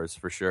more hours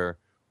for sure.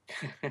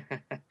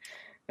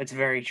 That's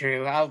very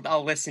true.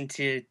 I'll listen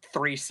to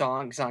 3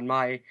 songs on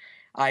my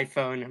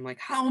iPhone. I'm like,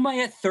 how am I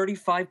at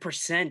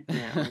 35%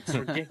 now? It's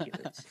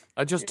ridiculous.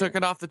 I just took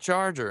it off the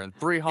charger, and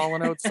 3 Hall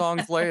 & Oates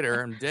songs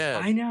later, I'm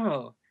dead. I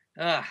know.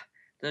 Ugh,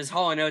 those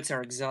Hall & Oates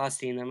are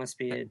exhausting. That must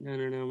be it. I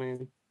don't know,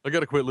 man. I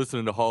gotta quit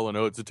listening to Hall &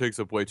 Oates. It takes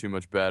up way too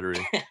much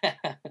battery.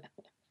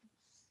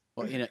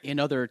 Well, in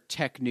other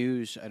tech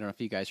news, I don't know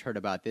if you guys heard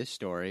about this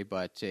story,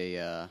 but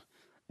there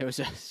was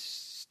a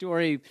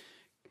story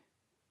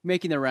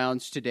making the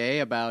rounds today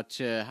about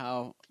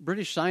how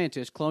British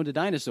scientists cloned a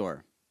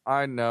dinosaur.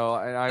 I know,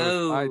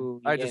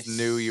 and I just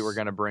knew you were yes.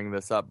 going to bring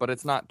this up, but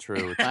it's not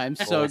true. It's I'm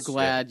so bullshit.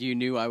 glad you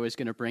knew I was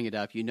going to bring it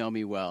up. You know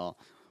me well.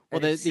 Well,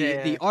 the It's,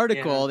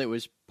 article yeah. that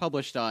was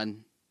published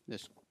on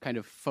this kind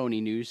of phony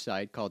news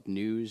site called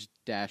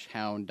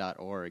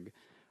news-hound.org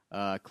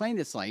claimed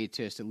that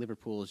scientists at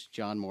Liverpool's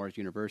John Moores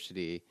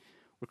University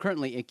were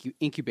currently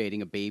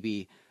incubating a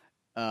baby,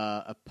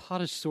 a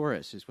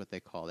potosaurus is what they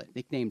call it,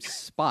 nicknamed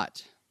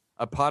Spot.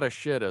 A pot of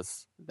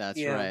shitus. That's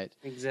Yeah, right.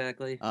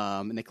 exactly.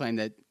 And they claim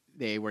that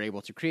they were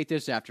able to create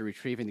this after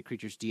retrieving the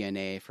creature's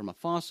DNA from a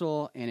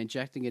fossil and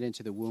injecting it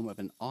into the womb of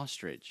an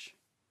ostrich.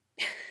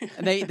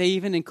 And they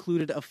even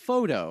included a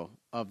photo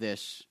of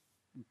this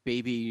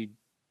baby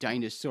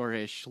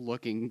dinosaurish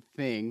looking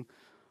thing,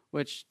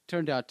 which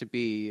turned out to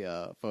be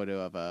a photo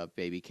of a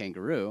baby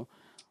kangaroo.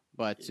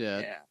 But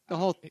the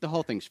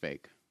whole thing's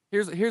fake.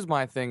 Here's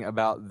my thing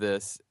about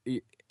this.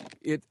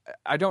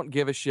 I don't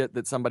give a shit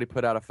that somebody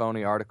put out a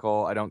phony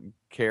article. I don't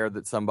care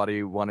that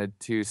somebody wanted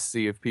to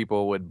see if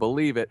people would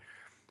believe it.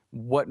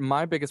 What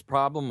my biggest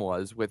problem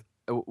was with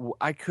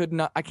I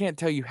can't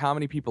tell you how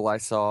many people I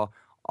saw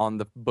on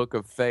the Book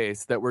of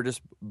Face that were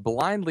just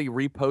blindly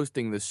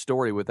reposting this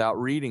story without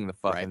reading the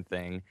fucking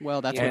thing.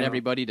 Well, that's Yeah. what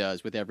everybody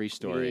does with every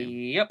story.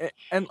 Yep.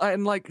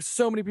 And like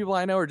so many people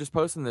I know are just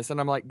posting this, and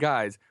I'm like,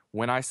 guys,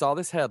 when I saw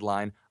this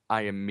headline,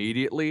 I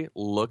immediately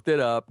looked it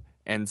up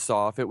and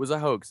saw if it was a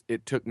hoax.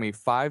 It took me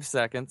 5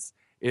 seconds.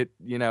 It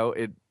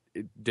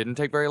didn't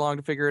take very long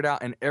to figure it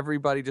out, and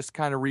everybody just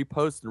kind of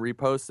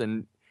reposts,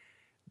 and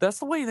that's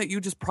the way that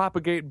you just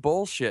propagate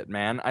bullshit,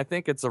 man. I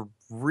think it's a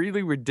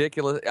really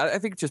ridiculous. I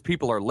think it's just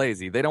people are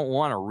lazy. They don't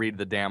want to read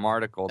the damn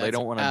article. They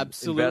don't want to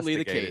absolutely the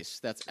investigate it. case.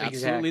 That's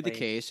absolutely the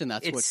Exactly. case, and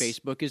that's what It's-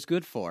 Facebook is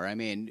good for. I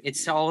mean,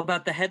 It's all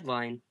about the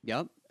headline.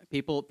 yep.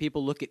 People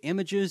look at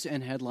images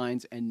and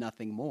headlines and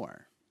nothing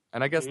more.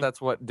 And I guess Mhm. that's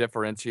what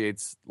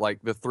differentiates like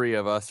the three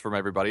of us from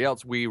everybody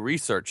else. We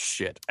research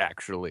shit,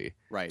 actually.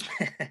 Right.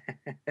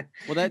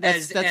 Well,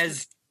 that's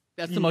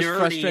the most nerdy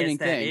frustrating as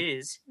that thing.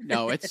 is.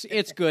 No,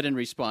 it's good and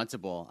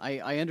responsible.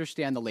 I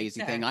understand the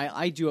lazy thing.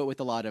 I do it with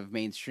a lot of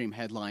mainstream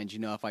headlines. You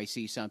know, if I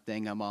see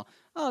something, I'm all,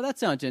 oh, that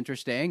sounds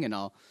interesting, and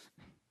I'll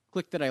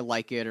click that I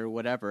like it or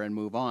whatever and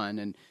move on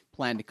and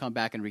plan to come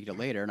back and read it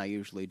later, and I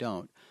usually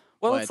don't.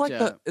 Well, But,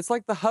 it's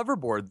like the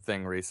hoverboard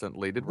thing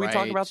recently. Did we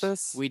talk about Right.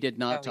 this? We did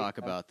not Oh, talk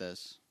yeah. about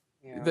this.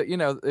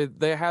 Yeah.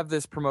 They have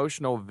this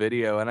promotional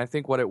video, and I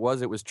think what it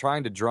was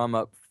trying to drum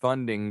up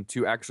funding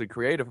to actually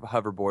create a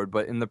hoverboard.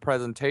 But in the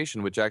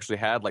presentation, which actually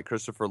had like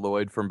Christopher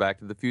Lloyd from Back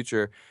to the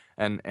Future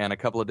and a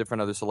couple of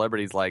different other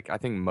celebrities, like I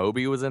think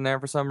Moby was in there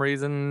for some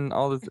reason,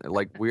 all this,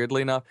 like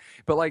weirdly enough.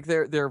 But like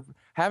they're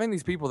having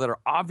these people that are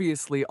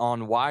obviously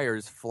on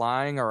wires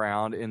flying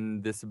around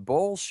in this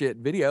bullshit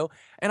video,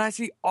 and I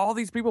see all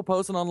these people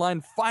posting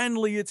online.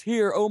 Finally, it's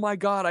here! Oh my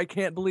god, I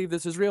can't believe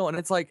this is real! And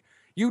it's like,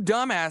 you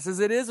dumbasses,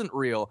 it isn't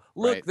real.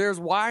 Look, Right. there's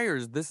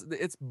wires.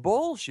 It's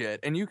bullshit.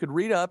 And you could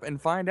read up and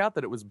find out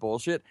that it was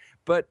bullshit,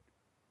 but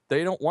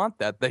they don't want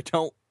that. They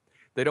don't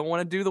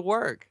want to do the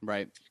work.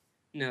 Right.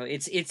 No,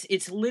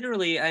 it's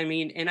literally, I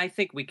mean, and I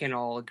think we can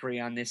all agree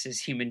on this as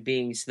human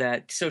beings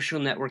that social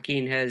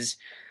networking has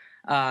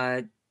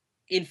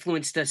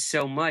influenced us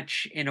so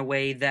much in a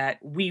way that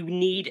we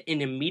need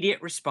an immediate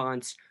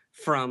response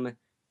from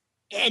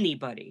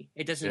anybody.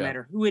 It doesn't Yeah.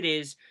 matter who it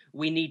is.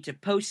 We need to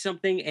post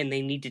something and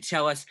they need to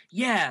tell us,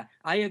 yeah,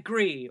 I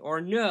agree,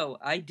 or no,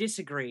 I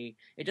disagree.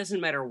 It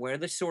doesn't matter where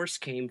the source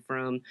came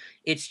from.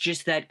 It's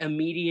just that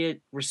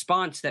immediate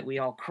response that we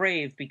all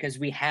crave because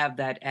we have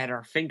that at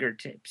our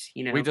fingertips.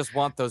 You know, We just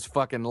want those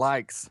fucking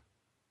likes.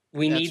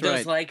 we That's need those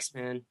right. likes,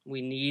 man.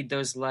 We need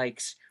those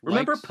likes.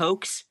 Remember Likes.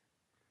 pokes?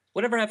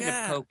 Whatever happened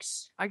Yeah. to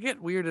pokes? I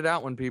get weirded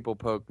out when people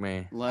poke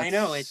me.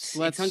 know, it's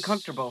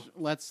uncomfortable.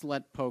 Let's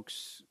let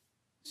pokes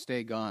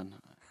stay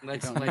gone.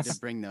 Let's Don't need let's to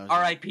bring those. up.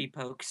 R.I.P.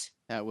 pokes.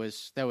 That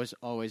was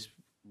always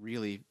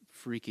really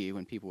freaky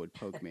when people would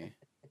poke me.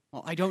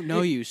 Well, I don't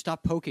know you.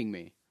 Stop poking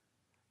me.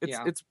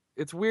 Yeah.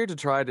 It's weird to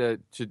try to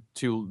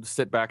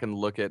sit back and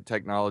look at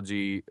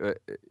technology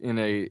in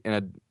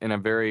a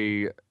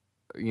very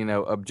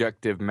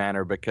objective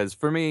manner, because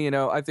for me,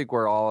 I think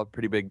we're all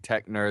pretty big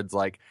tech nerds.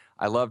 Like,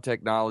 I love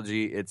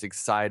technology. It's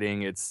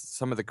exciting. It's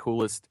some of the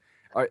coolest.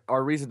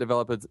 Our recent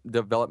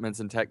developments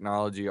in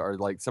technology are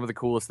like some of the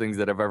coolest things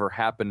that have ever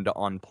happened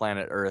on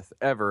planet Earth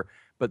ever.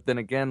 But then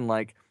again,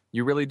 like,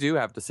 you really do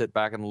have to sit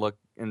back and look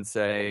and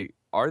say,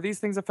 are these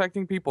things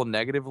affecting people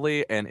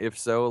negatively? And if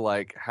so,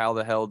 like, how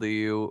the hell do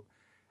you,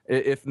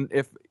 if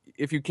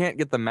you can't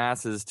get the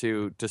masses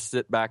to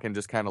sit back and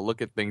just kind of look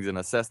at things and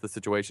assess the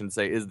situation and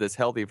say, is this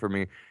healthy for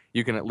me?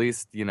 You can at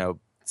least,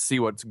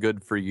 see what's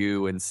good for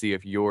you and see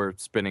if you're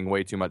spending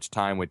way too much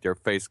time with your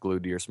face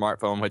glued to your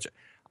smartphone, which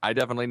I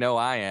definitely know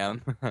I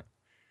am.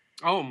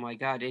 Oh my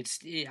God,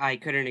 I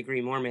couldn't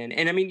agree more, man.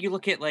 And I mean, you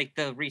look at like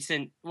the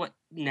recent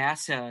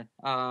NASA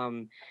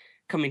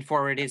coming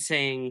forward is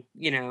saying,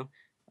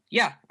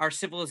 yeah, our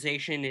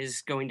civilization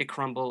is going to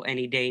crumble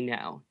any day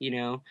now.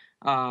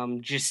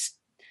 Just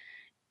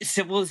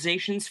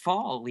civilizations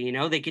fall.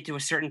 They get to a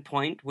certain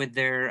point with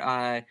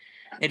their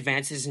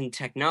advances in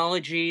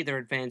technology, their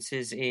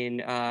advances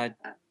in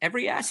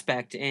every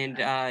aspect,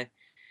 and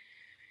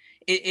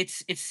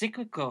it's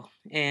cyclical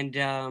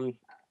and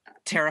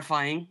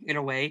terrifying in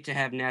a way to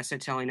have NASA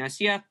telling us,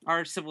 yeah,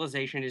 our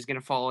civilization is going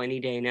to fall any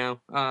day now.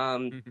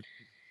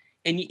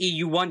 And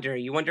you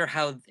wonder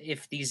how,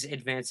 if these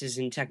advances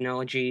in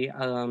technology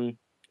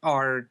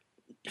are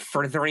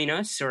furthering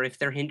us, or if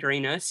they're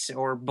hindering us,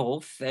 or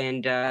both,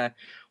 and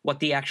what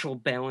the actual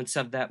balance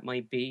of that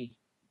might be.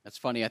 That's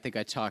funny. I think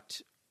I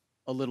talked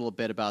a little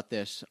bit about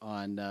this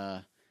on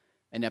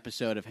an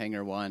episode of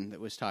Hangar One that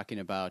was talking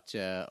about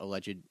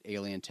alleged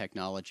alien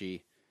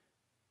technology.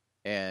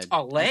 And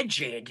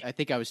Alleged? I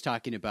think I was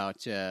talking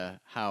about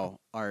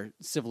how our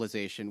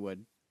civilization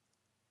would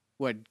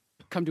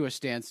come to a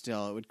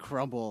standstill. It would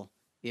crumble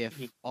if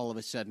all of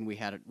a sudden we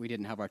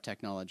didn't have our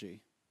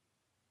technology.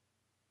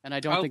 And I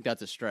don't think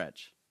that's a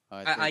stretch.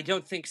 I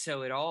don't think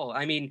so at all.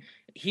 I mean,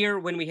 here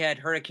when we had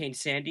Hurricane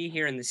Sandy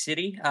here in the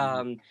city,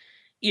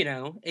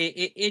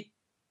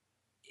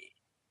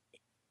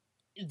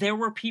 there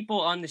were people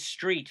on the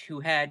street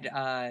who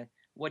had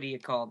what do you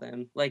call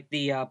them? Like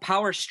the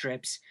power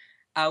strips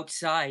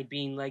outside,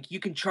 being like, you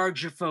can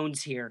charge your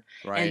phones here.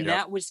 Right. And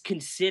that was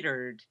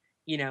considered,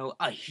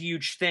 a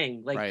huge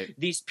thing. Like, right.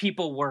 These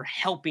people were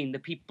helping the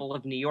people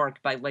of New York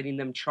by letting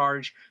them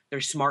charge their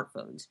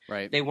smartphones.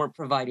 Right. They weren't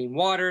providing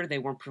water, they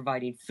weren't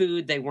providing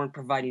food, they weren't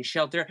providing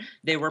shelter,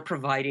 they were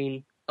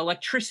providing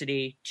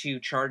electricity to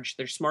charge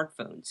their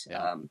smartphones.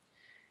 Yeah.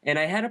 And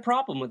I had a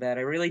problem with that.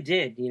 I really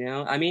did,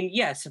 I mean,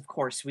 yes, of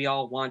course, we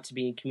all want to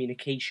be in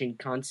communication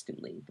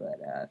constantly, but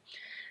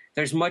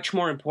there's much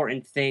more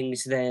important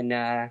things than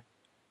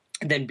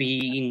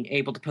being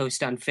able to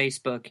post on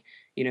Facebook,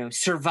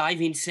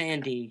 surviving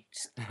Sandy.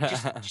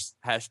 Just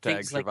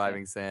Hashtag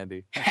surviving like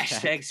Sandy.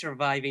 Hashtag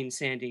surviving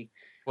Sandy.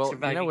 Well,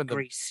 surviving with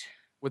Greece.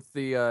 with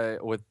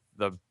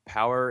the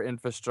power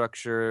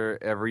infrastructure,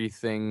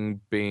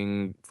 everything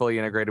being fully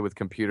integrated with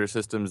computer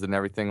systems and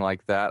everything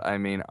like that. I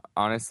mean,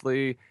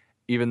 honestly,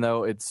 even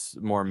though it's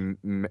more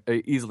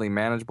easily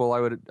manageable,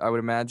 I would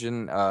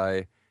imagine,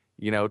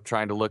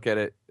 trying to look at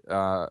it,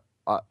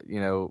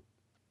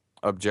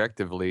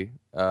 objectively,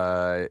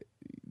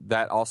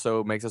 that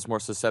also makes us more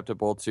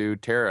susceptible to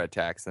terror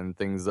attacks and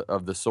things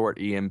of the sort,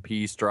 EMP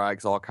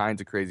strikes, all kinds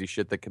of crazy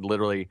shit that could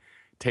literally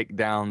take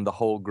down the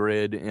whole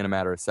grid in a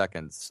matter of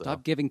seconds. So.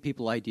 Stop giving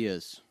people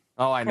ideas.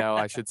 Oh, I know.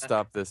 I should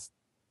stop this.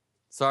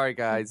 Sorry,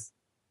 guys.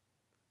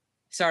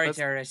 Sorry,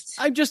 terrorists.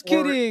 I'm just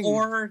kidding.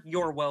 Or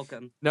you're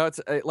welcome. No, it's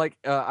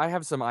I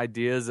have some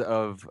ideas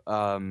of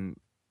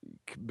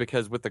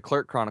because with the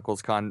Clerk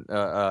Chronicles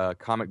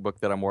comic book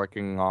that I'm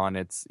working on,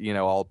 it's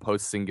all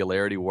post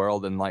singularity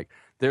world, and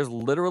there's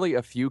literally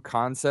a few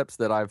concepts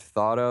that I've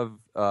thought of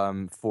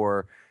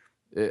for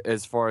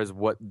as far as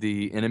what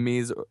the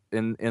enemies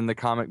in the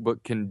comic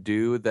book can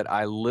do, that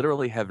I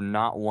literally have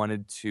not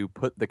wanted to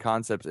put the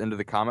concepts into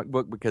the comic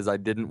book because I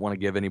didn't want to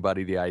give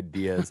anybody the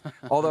ideas.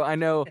 Although I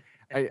know,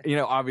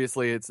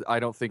 obviously I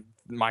don't think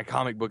my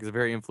comic book is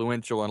very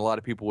influential and a lot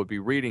of people would be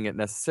reading it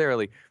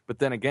necessarily. But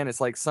then again,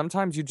 it's like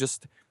sometimes you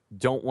just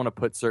don't want to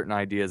put certain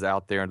ideas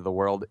out there into the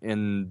world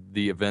in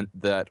the event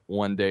that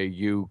one day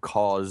you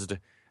caused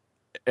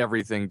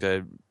everything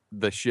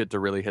the shit to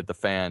really hit the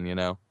fan,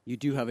 You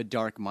do have a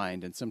dark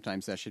mind, and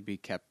sometimes that should be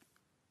kept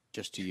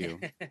just to you.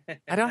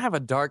 I don't have a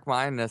dark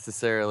mind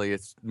necessarily.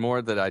 It's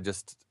more that I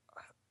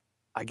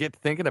get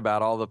thinking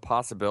about all the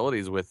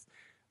possibilities with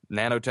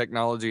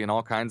nanotechnology and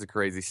all kinds of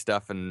crazy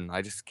stuff, and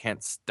I just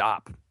can't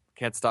stop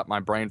my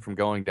brain from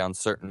going down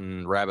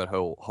certain rabbit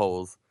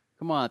holes.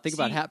 Come on, think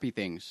about happy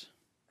things.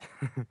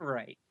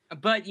 Right.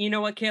 But you know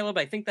what, Caleb?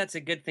 I think that's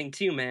a good thing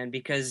too, man,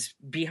 because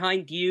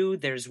behind you,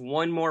 there's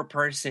one more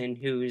person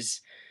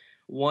who's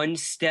one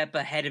step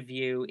ahead of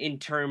you in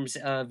terms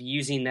of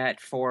using that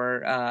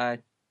for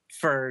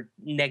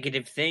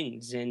negative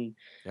things. And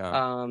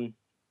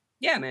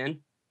yeah, man,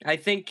 I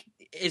think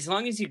as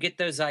long as you get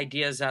those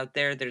ideas out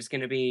there, there's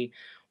going to be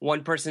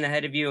one person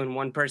ahead of you and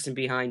one person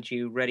behind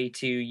you ready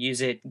to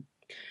use it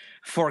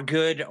for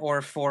good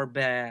or for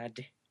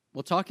bad.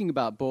 Well, talking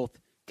about both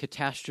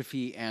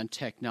catastrophe and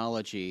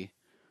technology,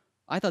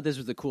 I thought this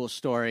was a cool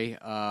story,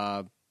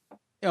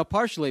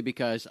 partially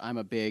because I'm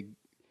a big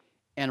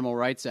animal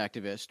rights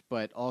activist,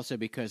 but also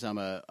because I'm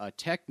a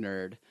tech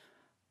nerd.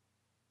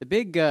 The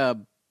big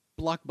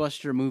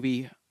blockbuster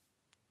movie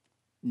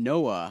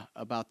Noah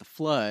about the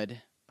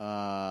flood,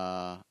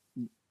 tons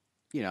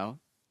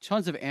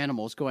of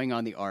animals going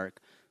on the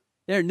ark.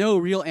 There are no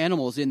real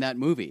animals in that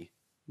movie.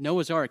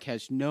 Noah's Ark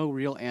has no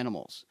real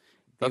animals.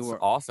 That's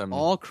awesome.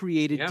 All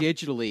created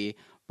digitally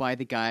by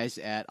the guys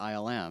at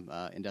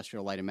ILM,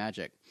 Industrial Light and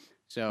Magic.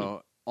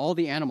 So all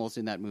the animals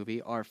in that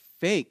movie are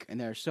fake,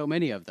 and there are so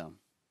many of them.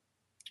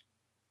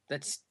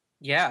 That's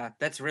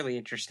really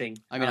interesting.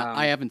 I mean,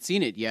 I haven't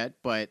seen it yet,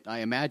 but I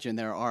imagine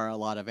there are a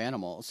lot of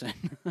animals.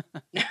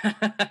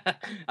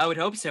 I would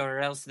hope so, or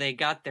else they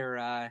got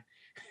their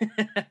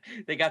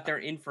They got their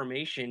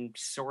information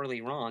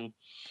sorely wrong.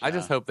 I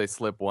just hope they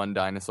slip one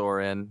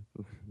dinosaur in.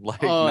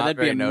 Like, Oh, not that'd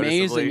be very amazing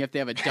noticeably. if they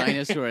have a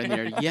dinosaur in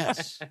there.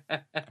 Yes.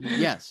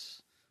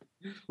 Yes.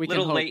 We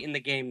Little can hope. late in the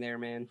game there,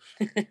 man.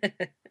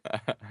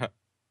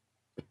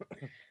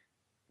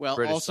 Well,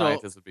 British also,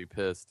 scientists would be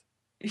pissed.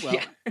 Well,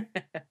 Yeah.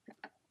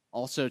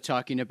 also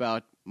talking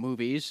about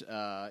movies,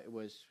 it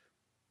was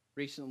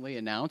recently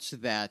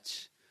announced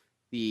that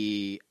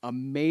the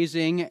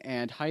amazing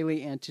and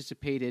highly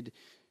anticipated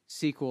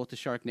sequel to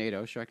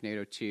Sharknado,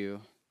 Sharknado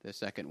 2, the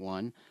second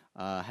one,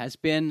 has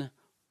been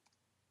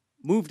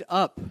moved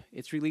up.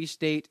 Its release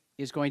date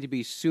is going to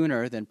be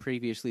sooner than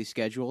previously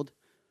scheduled.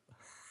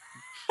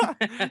 You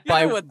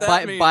know what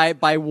that means?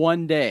 By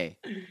 1 day.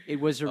 It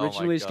was Oh my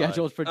originally God.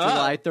 scheduled for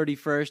July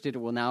 31st. It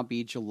will now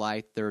be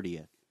July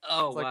 30th.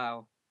 Oh, It's like-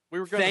 wow. We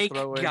were going to Thank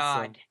throw in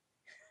God.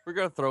 we're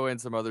going to throw in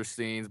some other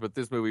scenes, but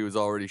this movie was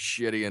already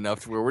shitty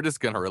enough to where we're just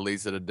going to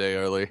release it a day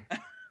early.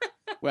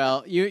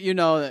 Well, you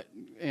know that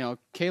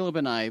Caleb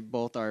and I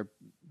both are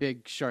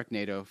big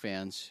Sharknado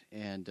fans,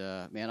 and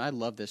man, I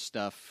love this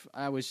stuff.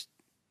 I was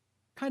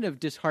kind of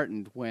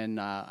disheartened when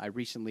I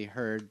recently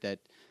heard that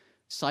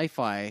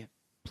Sci-Fi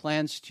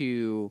plans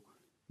to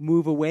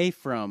move away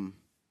from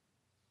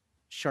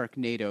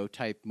Sharknado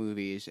type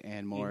movies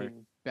and more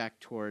Mhm. back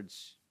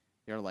towards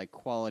their like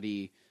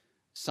quality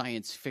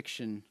science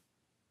fiction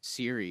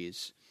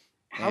series.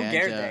 How And,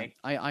 dare they?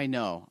 I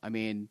know. I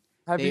mean,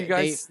 Have they, you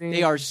guys they, seen?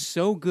 they are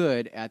so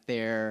good at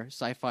their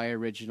sci-fi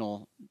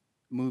original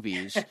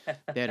movies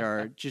that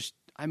are just,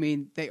 I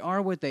mean, they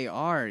are what they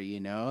are,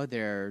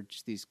 they're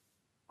just these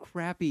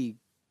crappy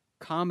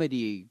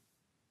comedy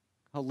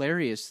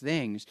hilarious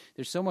things.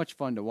 They're so much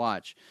fun to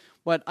watch.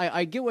 But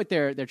I get what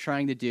they're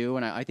trying to do,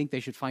 and I think they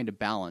should find a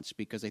balance,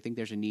 because I think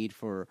there's a need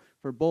for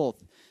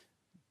both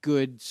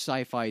good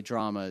sci-fi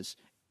dramas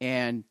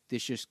and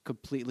this just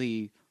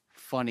completely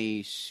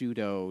funny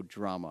pseudo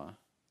drama.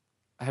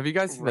 Have you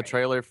guys seen the Right.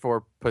 trailer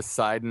for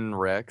Poseidon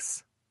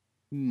Rex?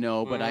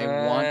 No, but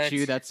I want to.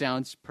 What? That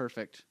sounds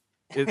perfect.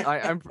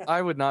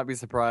 I would not be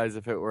surprised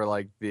if it were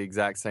like the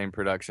exact same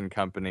production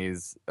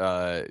companies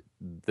that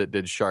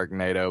did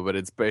Sharknado, but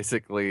it's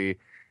basically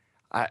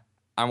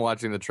I'm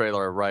watching the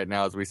trailer right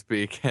now as we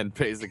speak, and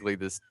basically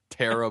this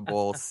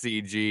terrible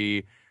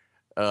CG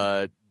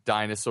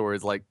dinosaur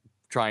is like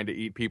trying to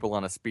eat people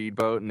on a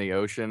speedboat in the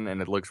ocean,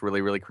 and it looks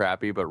really, really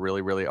crappy, but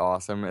really, really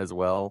awesome as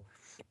well.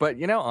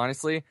 But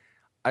honestly,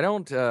 I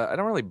don't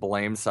really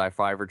blame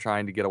sci-fi for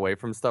trying to get away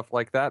from stuff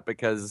like that,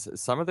 because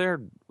some of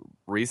their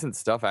recent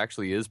stuff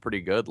actually is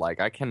pretty good.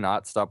 Like, I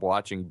cannot stop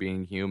watching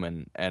Being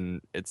Human,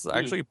 and it's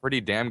actually a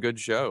pretty damn good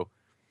show.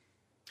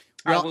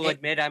 Well, I will it-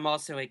 admit I'm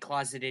also a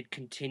closeted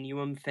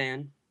Continuum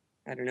fan.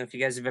 I don't know if you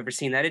guys have ever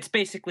seen that. It's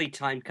basically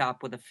Time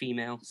Cop with a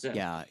female. So.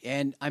 Yeah,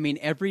 and I mean,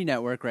 every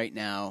network right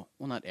now,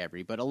 well, not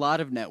every, but a lot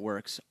of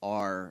networks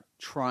are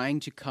trying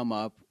to come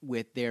up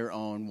with their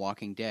own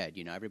Walking Dead.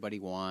 Everybody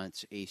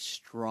wants a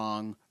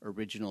strong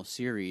original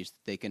series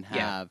that they can Yeah.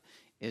 have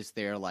as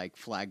their like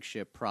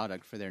flagship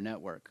product for their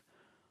network.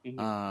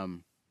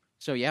 Mhm.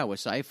 So yeah, with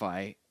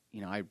Sci-Fi,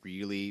 I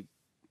really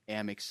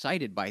am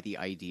excited by the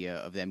idea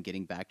of them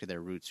getting back to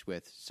their roots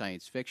with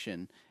science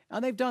fiction.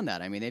 And they've done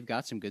that. I mean, they've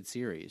got some good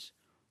series.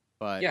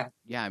 But Yeah.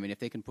 I mean, if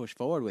they can push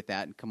forward with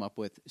that and come up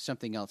with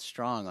something else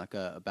strong, like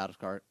a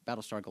Battlestar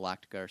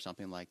Galactica or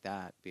something like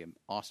that, it'd be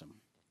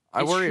awesome.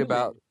 I It's worry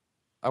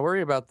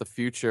true, about the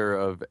future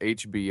of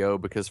HBO,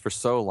 because for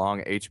so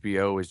long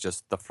HBO was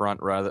just the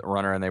front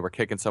runner, and they were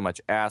kicking so much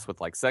ass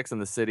with like Sex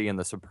and the City and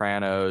The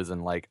Sopranos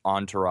and like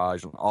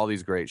Entourage and all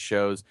these great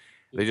shows.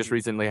 They just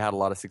recently had a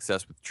lot of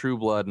success with True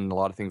Blood and a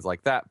lot of things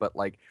like that. But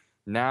like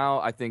now,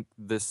 I think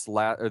this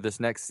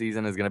next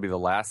season is going to be the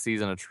last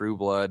season of True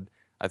Blood.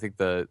 I think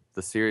the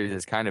series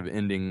is kind of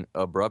ending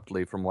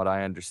abruptly, from what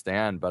I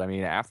understand. But I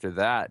mean, after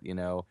that,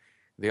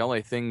 the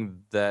only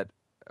thing that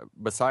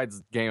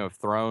besides Game of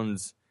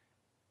Thrones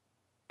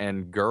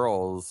and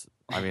Girls,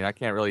 I mean, I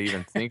can't really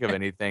even think of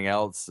anything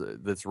else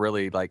that's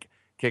really like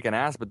kicking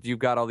ass. But you've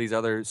got all these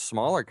other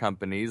smaller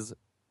companies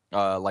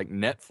like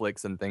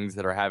Netflix and things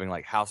that are having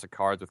like House of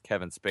Cards with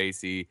Kevin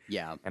Spacey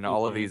Yeah. and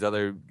all of these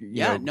other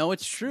No,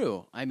 it's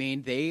true. I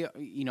mean, they,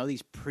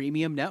 these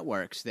premium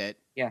networks that,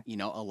 Yeah.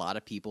 a lot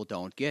of people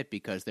don't get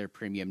because they're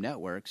premium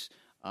networks.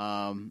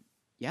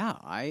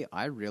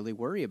 I really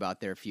worry about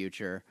their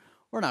future.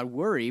 Or not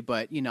worry,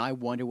 but, I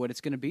wonder what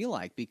it's going to be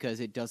like, because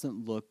it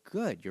doesn't look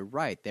good. You're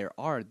right. There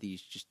are these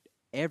just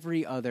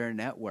every other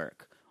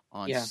network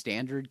on Yeah.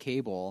 standard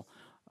cable,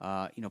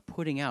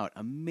 putting out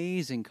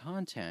amazing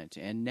content,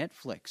 and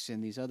Netflix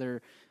and these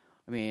other,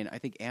 I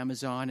think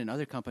Amazon and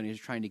other companies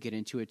are trying to get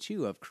into it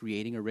too, of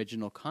creating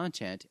original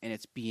content, and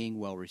it's being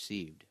well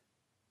received.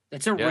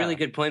 That's a Yeah. really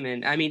good point,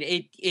 man. I mean,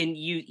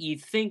 you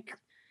think,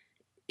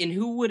 and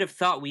who would have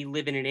thought we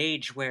live in an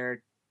age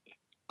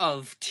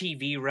of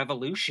TV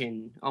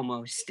revolution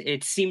almost?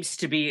 It seems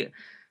to be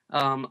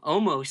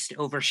almost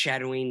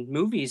overshadowing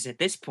movies at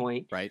this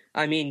point. Right.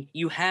 I mean,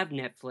 you have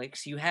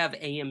Netflix, you have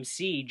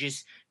AMC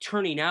just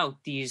turning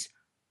out these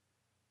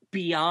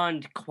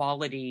beyond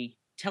quality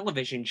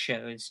television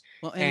shows.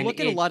 Well, and look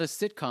at a lot of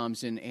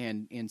sitcoms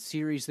and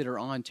series that are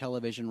on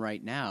television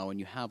right now, and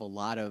you have a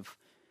lot of,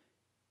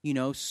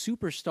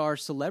 superstar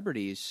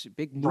celebrities,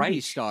 big movie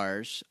Right.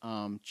 stars,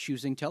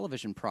 choosing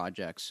television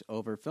projects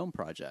over film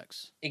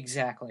projects.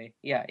 Exactly.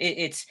 Yeah,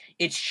 it's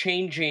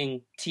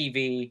changing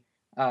TV.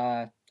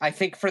 I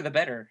think for the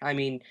better. I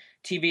mean,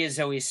 TV has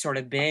always sort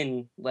of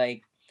been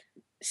like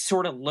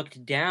sort of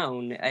looked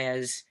down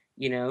as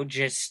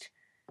just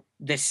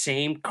the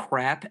same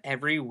crap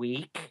every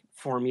week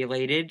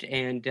formulated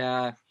and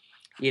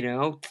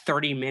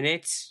 30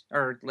 minutes,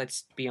 or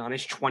let's be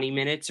honest, 20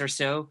 minutes or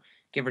so,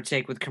 give or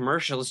take, with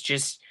commercials,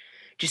 just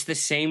the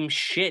same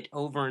shit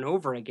over and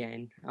over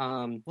again.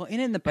 Well,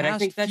 and in the But past I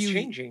think that's few,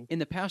 changing. In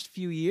the past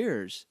few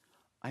years,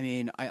 I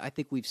mean, I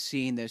think we've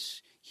seen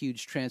this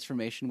huge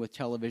transformation with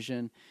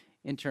television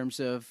in terms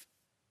of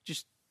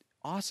just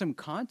awesome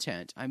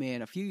content. I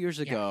mean, a few years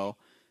ago,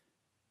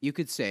 you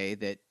could say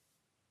that,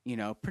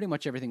 pretty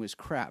much everything was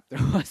crap. There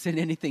wasn't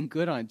anything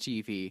good on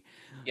TV.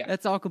 Yeah.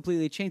 That's all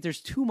completely changed.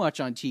 There's too much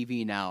on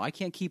TV now. I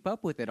can't keep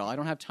up with it all. I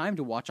don't have time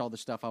to watch all the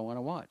stuff I want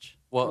to watch.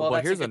 Well,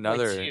 that's a here's good point,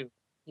 another. too.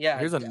 Yeah.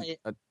 Here's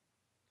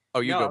oh,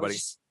 you No, go, I was buddy.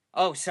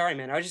 Oh, sorry,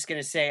 man. I was just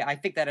going to say, I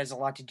think that has a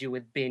lot to do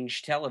with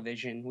binge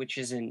television, which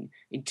is an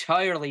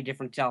entirely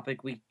different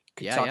topic we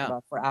could talk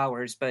about for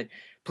hours. But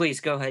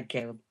please go ahead,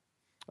 Caleb.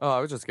 Oh, I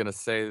was just going to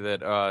say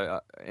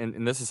that,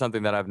 and this is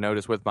something that I've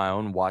noticed with my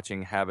own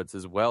watching habits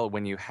as well.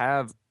 When you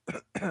have,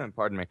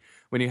 pardon me,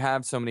 when you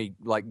have so many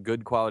like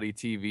good quality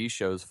TV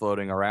shows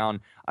floating around,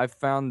 I've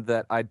found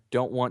that I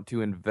don't want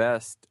to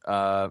invest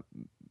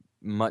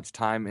much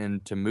time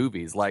into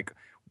movies. Like,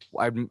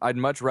 I'd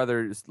much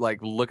rather like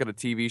look at a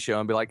TV show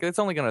and be like, it's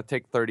only going to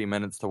take 30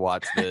 minutes to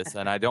watch this,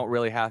 and I don't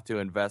really have to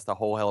invest a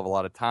whole hell of a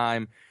lot of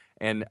time.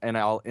 And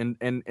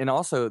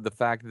also the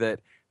fact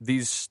that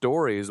these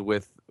stories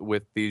with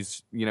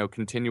these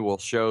continual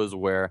shows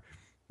where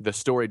the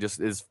story just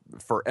is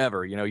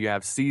forever. You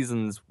have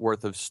seasons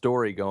worth of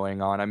story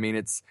going on. I mean,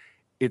 it's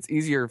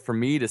easier for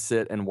me to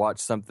sit and watch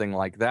something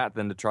like that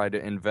than to try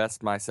to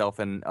invest myself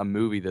in a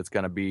movie that's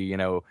going to be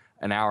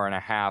an hour and a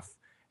half,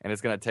 and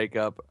it's going to take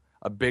up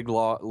a big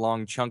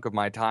long chunk of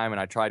my time,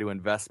 and I try to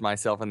invest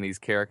myself in these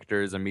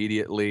characters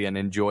immediately and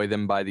enjoy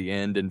them by the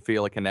end and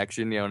feel a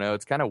connection.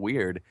 It's kind of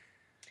weird.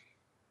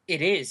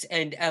 It is,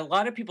 and a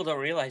lot of people don't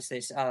realize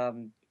this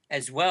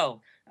as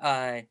well.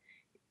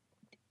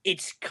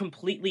 It's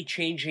completely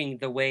changing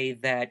the way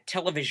that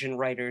television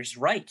writers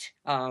write.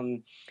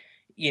 They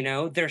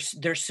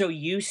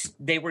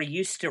were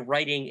used to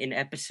writing an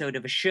episode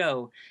of a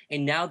show,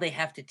 and now they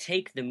have to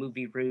take the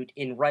movie route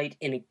and write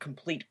in a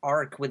complete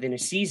arc within a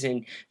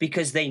season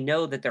because they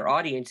know that their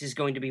audience is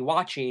going to be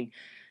watching,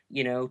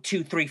 2,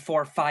 3,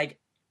 4, 5,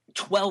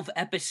 12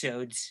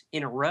 episodes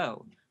in a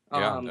row.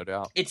 Yeah, no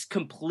doubt. It's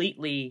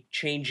completely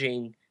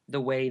changing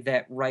the way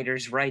that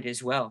writers write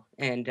as well.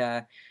 And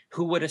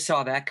who would have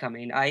saw that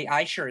coming?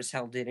 I sure as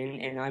hell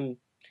didn't, and I'm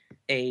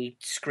a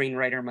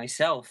screenwriter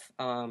myself.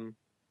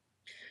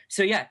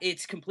 So yeah,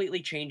 it's completely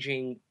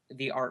changing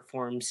the art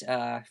forms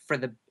I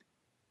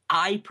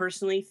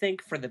personally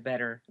think for the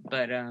better,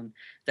 but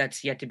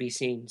that's yet to be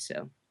seen.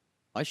 So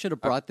I should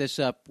have brought this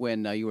up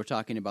when you were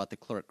talking about the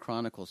Clerk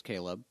Chronicles,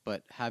 Caleb,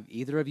 but have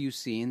either of you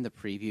seen the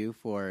preview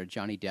for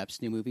Johnny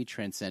Depp's new movie,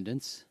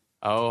 Transcendence?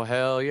 Oh,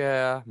 hell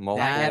yeah.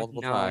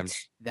 Multiple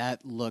times.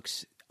 That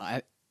looks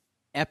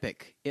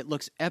epic. It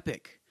looks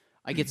epic.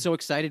 I get so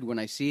excited when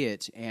I see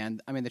it,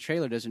 and I mean, the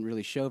trailer doesn't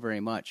really show very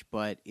much,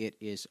 but it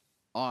is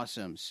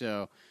awesome.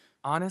 So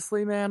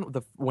honestly, man,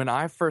 when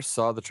I first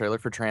saw the trailer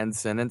for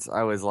Transcendence,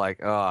 I was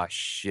like, oh,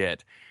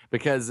 shit.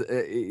 Because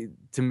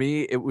to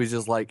me, it was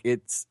just like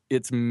it's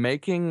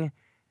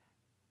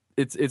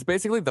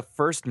basically the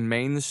first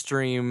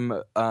mainstream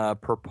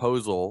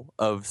proposal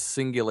of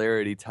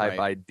singularity type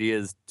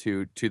ideas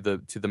to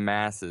the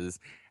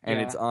masses, and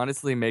it's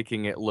honestly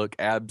making it look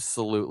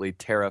absolutely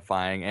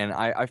terrifying. And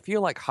I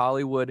feel like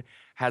Hollywood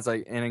has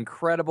an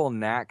incredible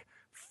knack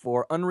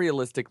for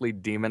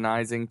unrealistically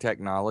demonizing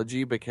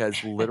technology,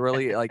 because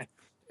literally like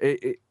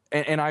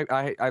And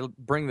I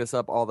bring this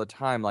up all the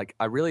time. Like,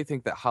 I really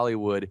think that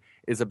Hollywood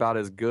is about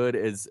as good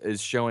as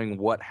showing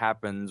what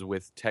happens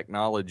with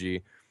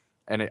technology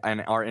and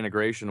our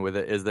integration with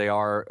it as they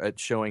are at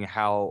showing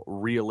how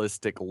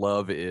realistic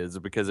love is.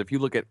 Because if you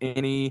look at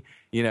any,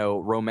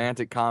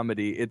 romantic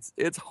comedy,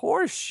 it's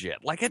horse shit.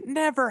 Like, it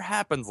never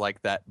happens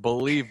like that.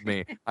 Believe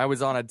me. I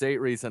was on a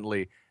date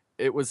recently.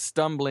 It was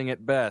stumbling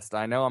at best.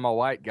 I know I'm a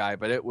white guy,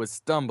 but it was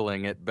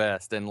stumbling at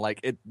best. And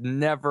like,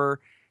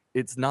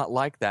 it's not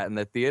like that in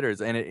the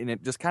theaters, and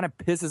it just kind of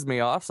pisses me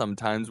off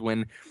sometimes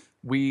when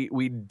we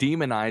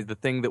demonize the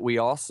thing that we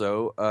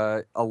also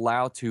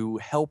allow to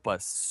help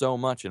us so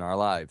much in our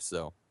lives.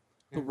 So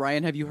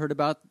Ryan, have you heard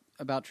about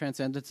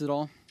Transcendence at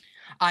all?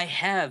 I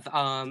have.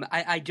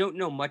 I don't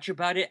know much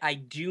about it. I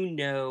do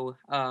know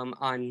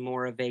on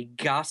more of a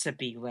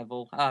gossipy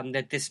level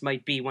that this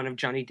might be one of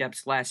Johnny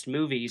Depp's last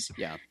movies,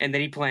 Yeah. and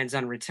that he plans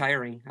on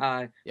retiring.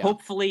 Yeah.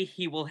 Hopefully,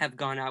 he will have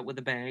gone out with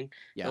a bang.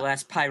 Yeah. The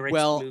last Pirates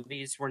Well,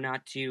 movies were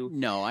not too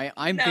No,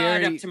 I'm not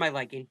very. up to my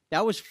liking.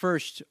 That was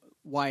first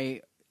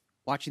why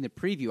watching the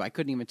preview, I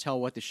couldn't even tell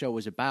what the show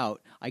was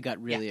about. I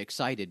got really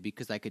excited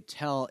because I could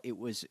tell it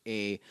was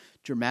a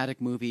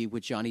dramatic movie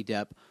with Johnny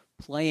Depp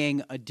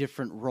playing a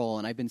different role.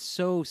 And I've been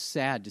so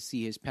sad to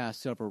see his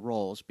past several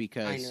roles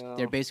because know.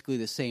 they're basically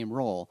the same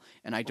role.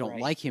 And I don't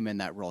Right. like him in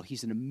that role.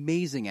 He's an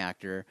amazing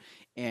actor.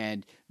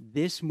 And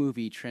this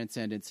movie,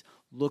 Transcendence,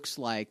 looks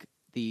like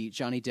the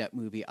Johnny Depp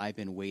movie I've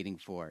been waiting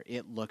for.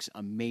 It looks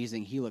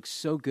amazing. He looks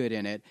so good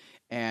in it.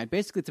 And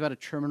basically it's about a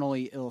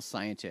terminally ill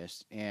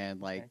scientist. And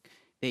like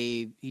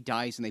he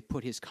dies and they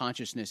put his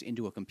consciousness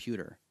into a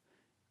computer.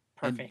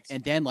 Perfect.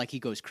 And then like he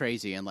goes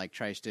crazy and like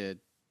tries to,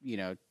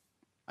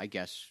 I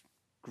guess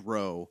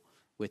grow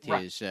with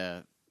Right. his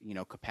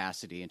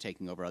capacity and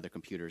taking over other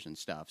computers and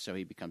stuff. So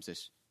he becomes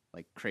this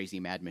like crazy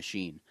mad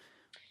machine.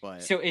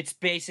 But So it's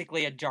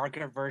basically a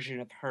darker version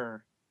of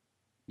her.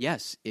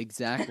 yes,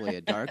 exactly.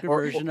 A darker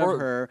Or- version or- of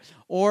her,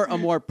 or a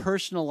more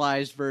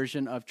personalized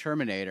version of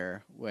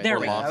Terminator. With, There Or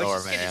we go. I was Lawnmower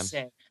just gonna Man.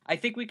 say. I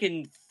think we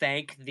can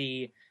thank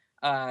the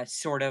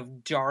sort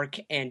of dark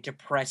and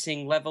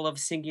depressing level of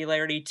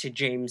singularity to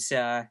James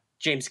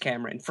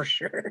Cameron for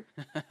sure.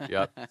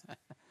 Yep.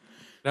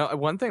 Now,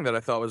 one thing that I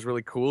thought was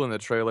really cool in the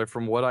trailer,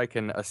 from what I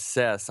can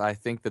assess, I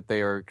think that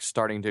they are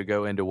starting to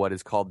go into what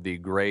is called the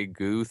gray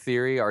goo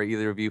theory. Are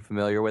either of you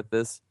familiar with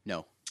this?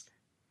 No.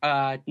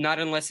 Not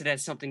unless it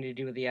has something to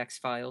do with the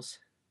X-Files.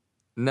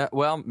 No,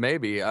 well,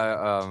 maybe.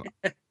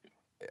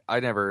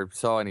 I never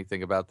saw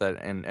anything about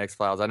that in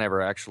X-Files. I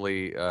never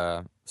actually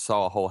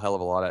saw a whole hell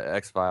of a lot of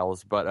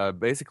X-Files, but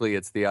basically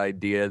it's the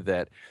idea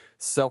that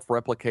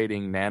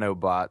self-replicating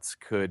nanobots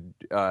could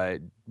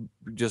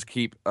just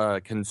keep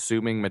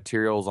consuming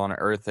materials on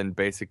Earth and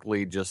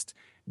basically just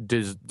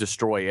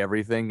destroy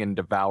everything and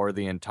devour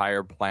the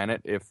entire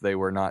planet if they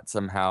were not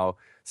somehow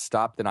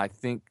stopped. And I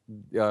think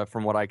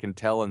from what I can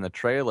tell in the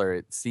trailer,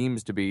 it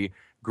seems to be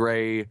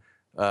gray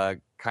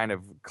kind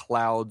of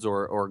clouds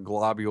or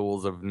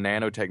globules of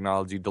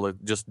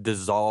nanotechnology just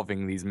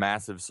dissolving these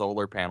massive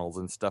solar panels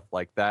and stuff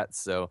like that.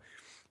 So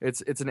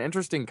it's an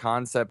interesting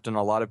concept, and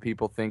a lot of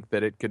people think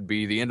that it could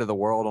be the end of the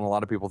world, and a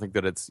lot of people think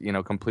that it's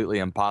completely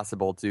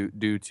impossible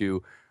due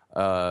to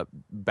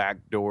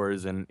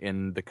backdoors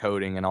in the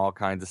coding and all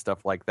kinds of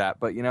stuff like that.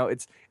 But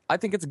I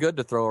think it's good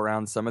to throw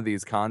around some of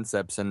these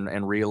concepts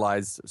and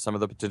realize some of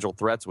the potential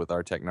threats with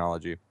our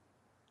technology.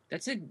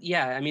 That's a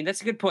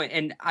good point.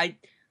 And I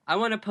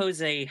want to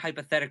pose a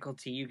hypothetical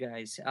to you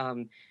guys.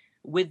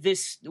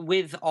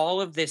 With all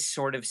of this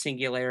sort of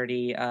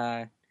singularity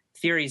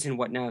theories and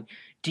whatnot,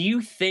 do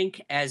you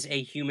think as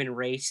a human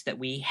race that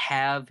we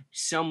have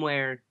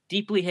somewhere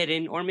deeply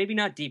hidden, or maybe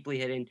not deeply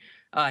hidden,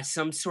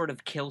 some sort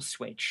of kill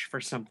switch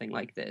for something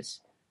like this?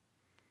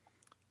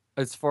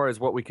 As far as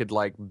what we could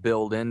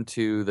build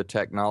into the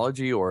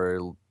technology,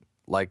 or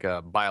like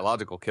a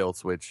biological kill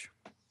switch?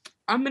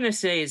 I'm going to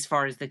say as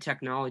far as the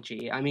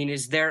technology. I mean,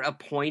 is there a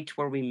point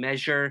where we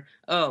measure,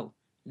 the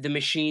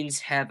machines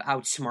have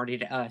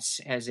outsmarted us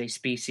as a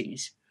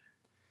species?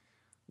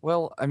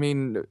 Well, I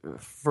mean,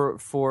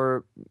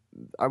 for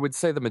I would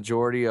say the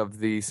majority of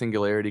the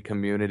singularity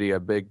community, a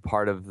big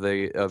part of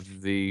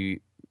the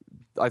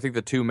I think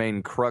the two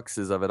main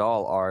cruxes of it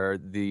all are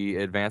the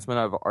advancement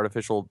of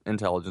artificial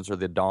intelligence, or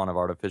the dawn of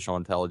artificial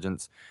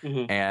intelligence,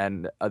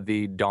 and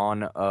the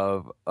dawn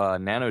of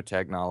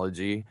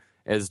nanotechnology,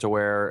 as to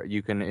where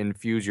you can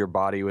infuse your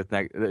body with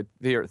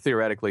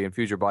theoretically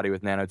infuse your body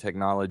with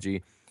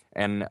nanotechnology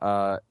and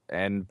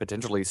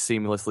potentially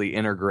seamlessly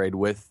integrate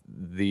with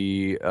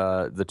the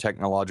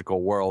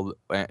technological world,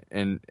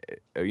 and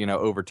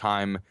over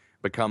time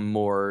become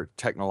more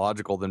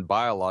technological than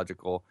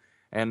biological.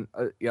 And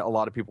a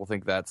lot of people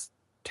think that's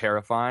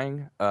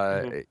terrifying,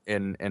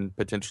 and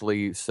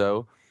potentially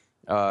so.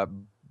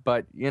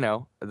 But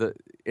Michio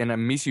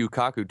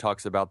Kaku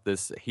talks about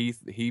this. He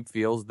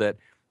feels that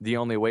the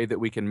only way that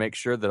we can make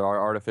sure that our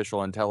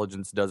artificial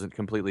intelligence doesn't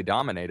completely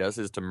dominate us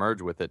is to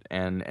merge with it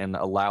and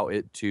allow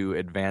it to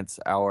advance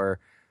our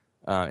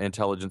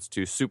intelligence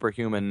to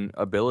superhuman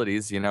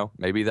abilities.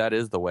 Maybe that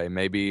is the way.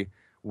 Maybe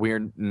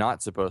we're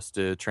not supposed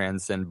to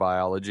transcend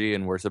biology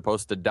and we're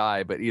supposed to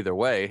die. But either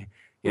way,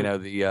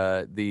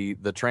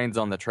 the train's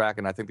on the track,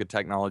 and I think the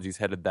technology's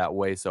headed that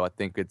way. So I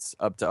think it's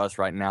up to us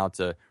right now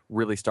to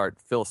really start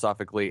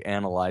philosophically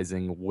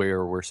analyzing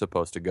where we're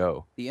supposed to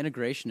go. The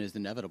integration is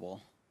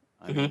inevitable.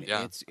 I mean,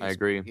 Yeah, it's I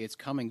agree. It's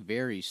coming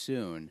very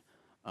soon.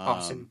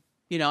 Awesome.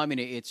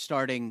 It's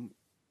starting,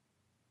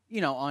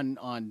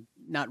 on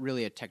not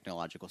really a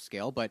technological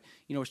scale, but,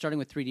 we're starting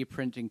with 3D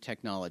printing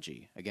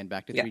technology. Again,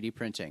 back to 3D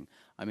printing.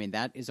 I mean,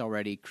 that is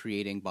already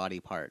creating body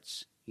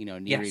parts,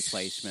 knee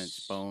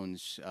replacements,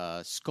 bones,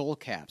 skull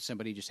caps.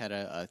 Somebody just had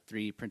a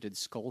 3D printed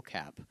skull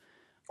cap.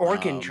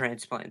 Organ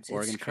transplants. It's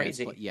organ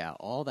crazy. transplant, yeah,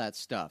 all that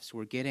stuff. So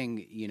we're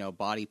getting,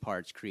 body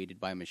parts created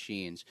by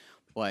machines,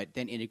 but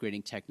then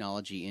integrating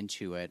technology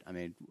into it. I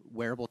mean,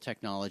 wearable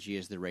technology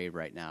is the rave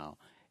right now.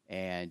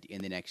 And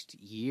in the next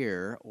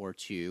year or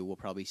two, we'll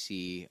probably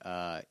see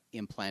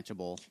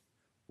implantable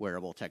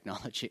wearable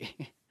technology.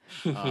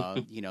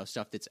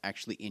 Stuff that's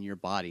actually in your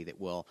body that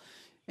will,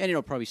 and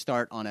it'll probably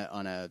start on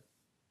a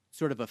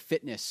sort of a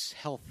fitness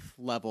health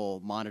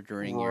level,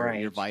 monitoring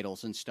your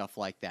vitals and stuff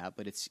like that,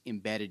 but it's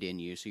embedded in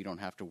you, so you don't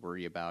have to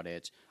worry about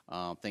it.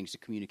 Things to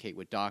communicate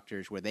with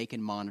doctors where they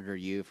can monitor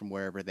you from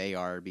wherever they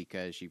are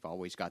because you've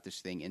always got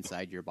this thing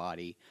inside your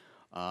body.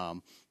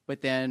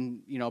 But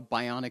then,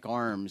 bionic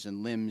arms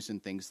and limbs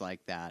and things like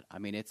that. I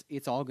mean,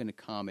 it's all going to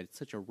come at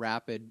such a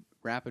rapid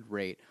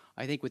rate.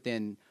 I think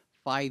within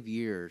 5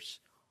 years,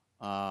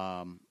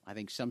 I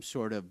think some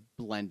sort of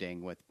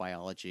blending with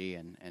biology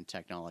and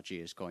technology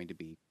is going to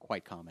be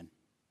quite common.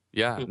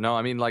 Yeah, no,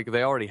 I mean, like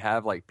they already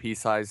have like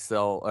pea-sized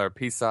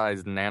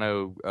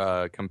nano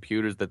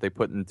computers that they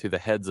put into the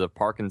heads of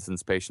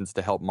Parkinson's patients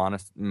to help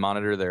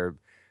monitor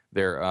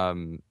their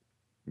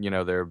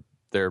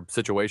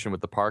situation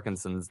with the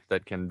Parkinson's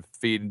that can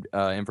feed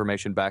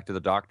information back to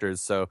the doctors.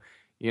 So,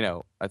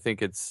 I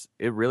think it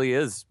really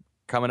is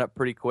coming up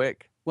pretty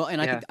quick. Well,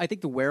 and I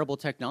think the wearable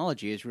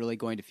technology is really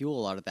going to fuel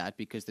a lot of that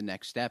because the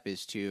next step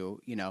is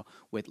to,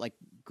 with like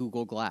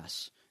Google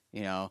Glass,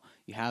 you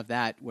have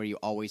that where you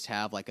always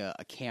have like a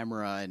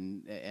camera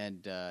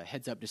and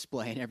heads-up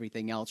display and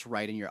everything else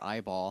right in your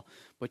eyeball,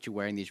 but you're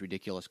wearing these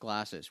ridiculous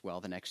glasses.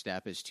 Well, the next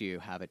step is to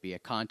have it be a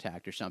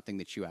contact or something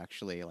that you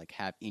actually like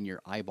have in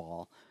your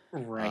eyeball.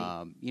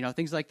 Right.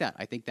 Things like that.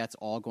 I think that's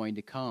all going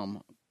to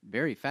come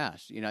very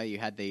fast. You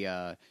had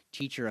the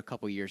teacher a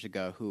couple years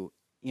ago who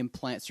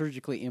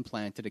surgically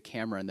implanted a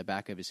camera in the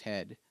back of his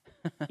head.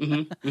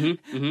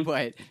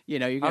 But you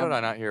how did I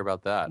not hear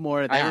about that?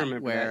 More of that, I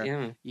remember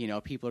where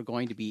that, people are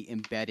going to be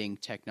embedding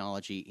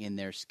technology in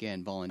their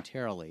skin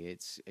voluntarily.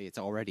 It's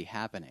already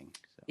happening.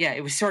 So. Yeah,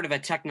 it was sort of a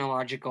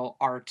technological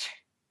art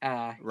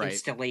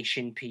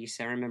installation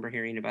piece. I remember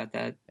hearing about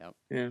that. Yep.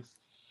 Yeah.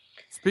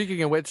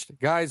 Speaking of which,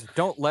 guys,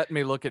 don't let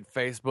me look at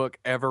Facebook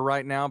ever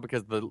right now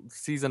because the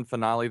season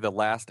finale, the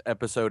last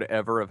episode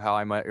ever of How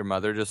I Met Your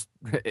Mother just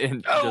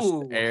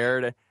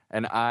aired,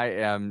 and I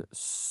am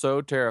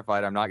so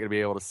terrified I'm not going to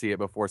be able to see it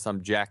before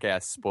some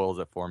jackass spoils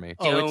it for me.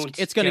 Oh,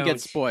 it's going to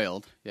get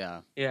spoiled.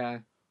 Yeah. Yeah.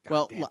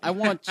 Well, I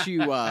want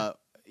to,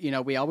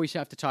 we always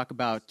have to talk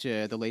about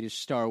the latest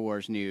Star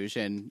Wars news,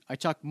 and I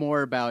talk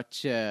more about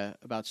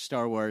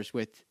Star Wars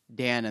with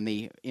Dan in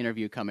the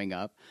interview coming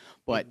up.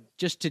 But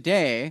just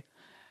today,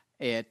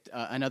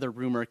 another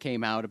rumor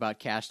came out about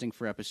casting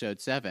for Episode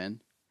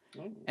 7,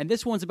 and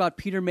this one's about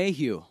Peter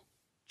Mayhew,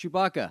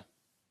 Chewbacca.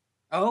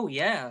 Oh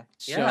yeah.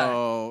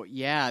 So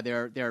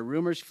there are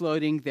rumors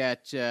floating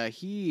that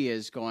he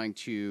is going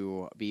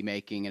to be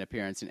making an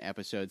appearance in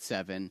Episode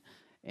 7,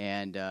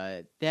 and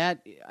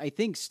that I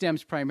think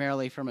stems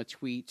primarily from a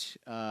tweet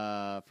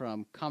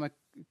from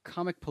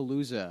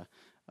Comicpalooza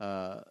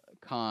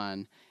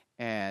Con,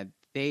 and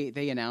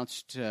they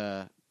announced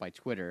by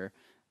Twitter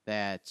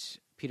that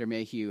Peter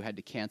Mayhew had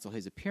to cancel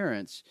his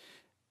appearance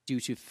due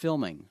to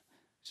filming.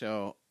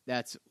 So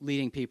that's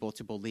leading people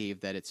to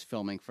believe that it's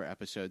filming for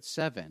Episode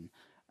 7.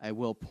 I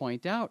will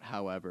point out,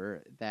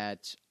 however,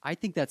 that I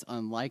think that's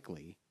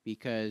unlikely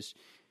because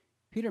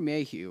Peter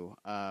Mayhew,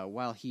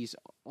 while he's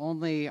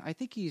only, I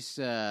think he's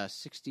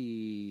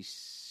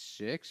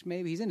 66,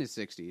 maybe he's in his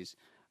 60s,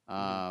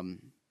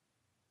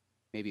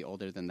 maybe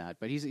older than that,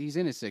 but he's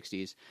in his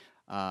 60s,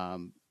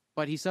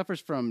 but he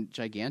suffers from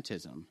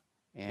gigantism.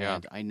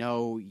 And I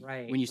know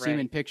when you see him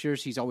in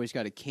pictures, he's always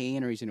got a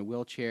cane or he's in a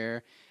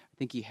wheelchair. I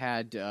think he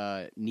had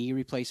knee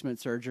replacement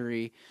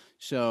surgery.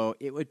 So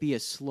it would be a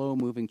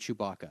slow-moving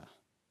Chewbacca.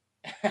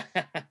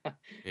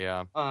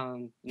 Yeah.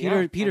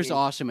 Peter's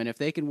awesome, and if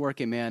they can work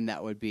him in,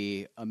 that would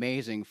be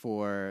amazing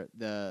for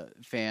the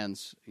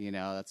fans.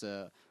 That's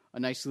a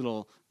nice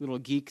little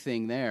geek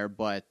thing there.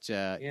 But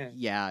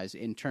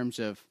in terms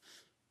of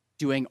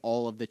doing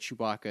all of the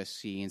Chewbacca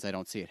scenes, I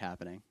don't see it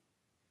happening.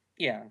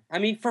 Yeah, I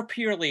mean, for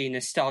purely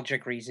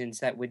nostalgic reasons,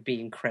 that would be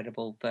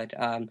incredible. But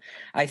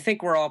I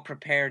think we're all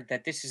prepared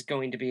that this is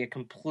going to be a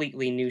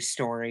completely new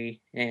story.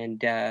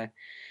 And I've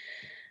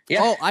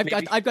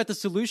got the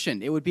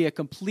solution. It would be a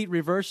complete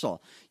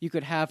reversal. You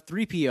could have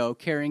 3PO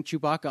carrying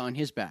Chewbacca on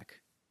his back.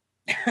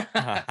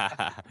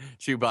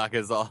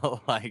 Chewbacca's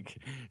all like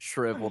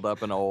shriveled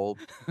up and old,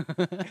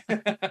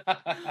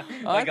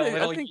 like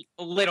a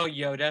little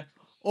Yoda.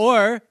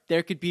 Or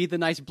there could be the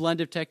nice blend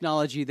of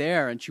technology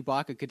there, and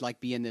Chewbacca could like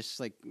be in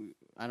this like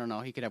I don't know.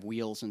 He could have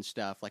wheels and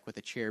stuff like with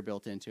a chair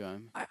built into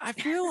him. I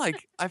feel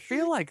like part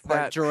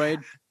that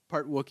droid,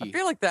 part Wookiee. I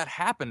feel like that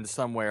happened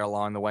somewhere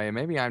along the way.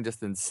 Maybe I'm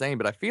just insane,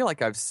 but I feel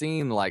like I've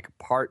seen like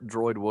part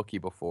droid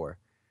Wookiee before.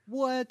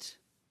 What?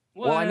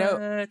 Well, I know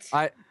that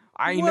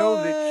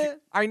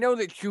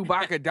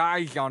Chewbacca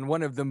dies on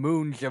one of the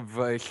moons of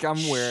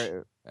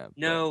somewhere.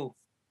 No,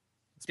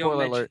 spoiler don't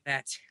mention alert.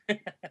 that.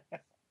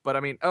 But I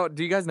mean,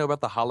 do you guys know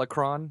about the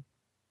holocron?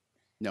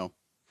 No.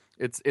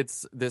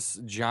 It's this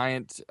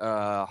giant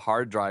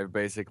hard drive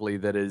basically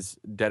that is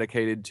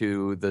dedicated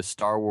to the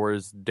Star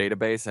Wars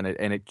database,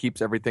 and it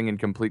keeps everything in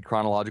complete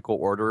chronological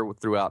order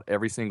throughout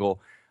every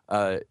single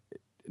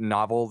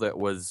novel that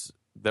was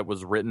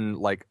written,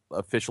 like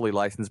officially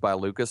licensed by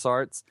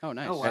LucasArts. Oh,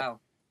 nice. Oh wow.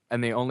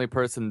 And the only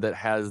person that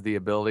had the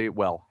ability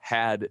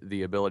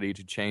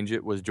to change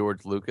it was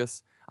George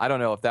Lucas. I don't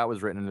know if that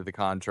was written into the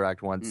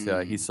contract once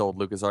he sold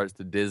LucasArts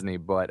to Disney,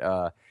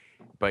 but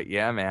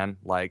yeah, man,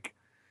 like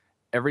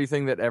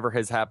everything that ever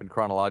has happened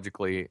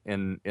chronologically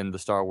in the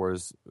Star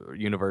Wars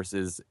universe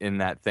is in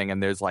that thing,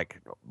 and there's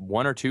like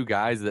one or two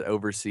guys that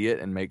oversee it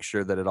and make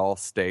sure that it all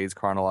stays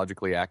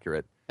chronologically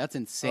accurate. That's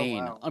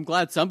insane. wow. I'm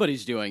glad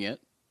somebody's doing it.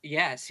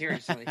 Yeah,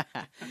 seriously.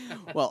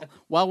 Well,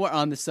 while we're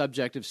on the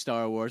subject of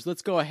Star Wars,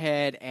 let's go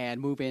ahead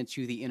and move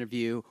into the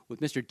interview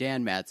with Mr.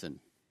 Dan Madsen.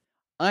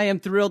 I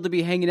am thrilled to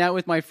be hanging out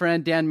with my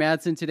friend Dan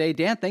Madsen today.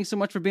 Dan, thanks so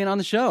much for being on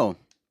the show.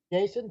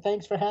 Jason,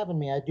 thanks for having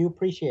me. I do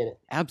appreciate it.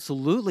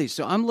 Absolutely.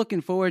 So I'm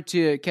looking forward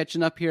to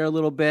catching up here a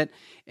little bit.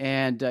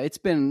 And it's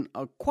been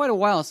quite a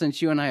while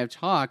since you and I have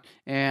talked.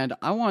 And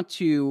I want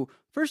to,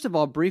 first of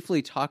all,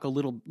 briefly talk a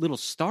little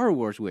Star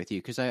Wars with you,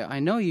 because I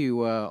know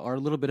you are a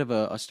little bit of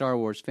a Star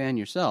Wars fan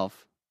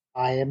yourself.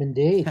 I am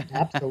indeed.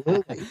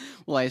 Absolutely.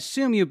 Well, I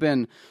assume you've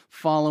been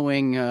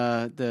following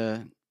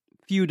the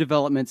few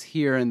developments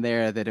here and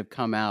there that have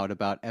come out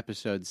about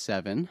Episode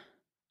 7.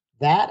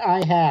 That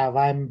I have.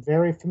 I'm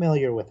very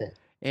familiar with it.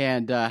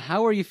 And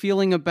how are you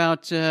feeling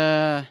about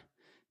the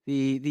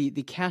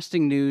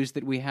casting news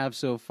that we have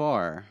so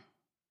far?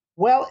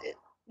 Well,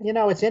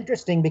 it's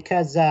interesting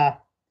because I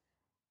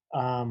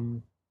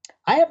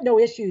have no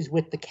issues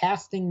with the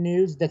casting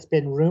news that's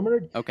been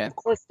rumored. Okay. Of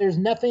course, there's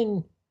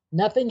nothing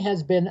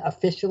has been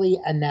officially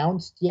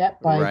announced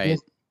yet by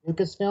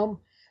Lucasfilm.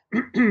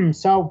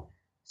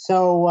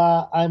 So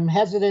I'm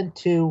hesitant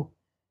to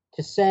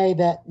say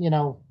that,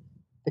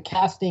 the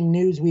casting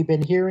news we've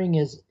been hearing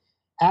is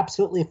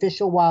absolutely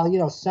official, while,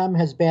 some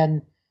has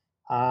been,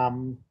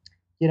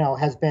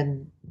 has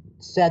been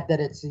said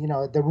that it's,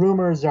 the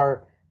rumors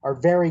are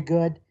very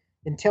good.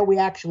 Until we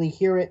actually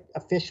hear it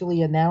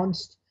officially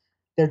announced,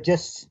 they're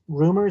just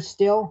rumors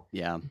still.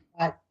 Yeah.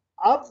 But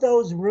of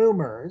those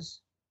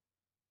rumors,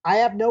 I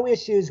have no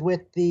issues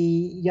with the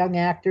young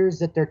actors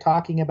that they're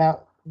talking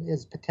about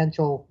as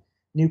potential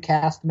new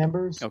cast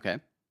members. Okay.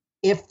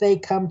 If they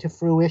come to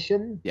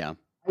fruition, Yeah.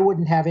 I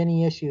wouldn't have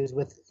any issues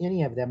with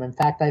any of them. In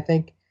fact, I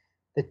think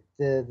that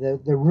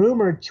the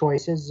rumored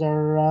choices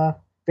are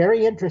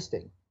very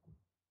interesting.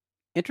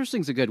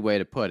 Interesting's a good way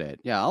to put it.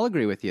 Yeah, I'll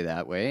agree with you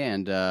that way.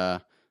 And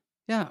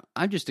yeah,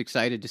 I'm just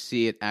excited to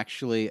see it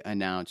actually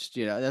announced.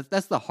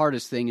 That's the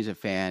hardest thing as a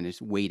fan,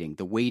 is waiting,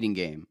 the waiting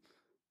game.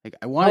 Like,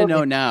 I want to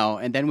know now,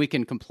 and then we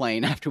can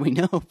complain after we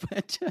know.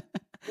 But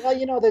well,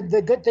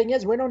 the good thing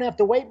is we don't have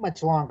to wait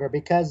much longer,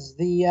 because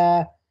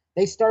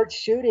they start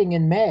shooting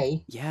in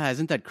May. Yeah,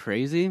 isn't that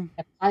crazy?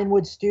 At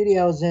Pinewood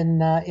Studios in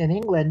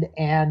England,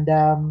 and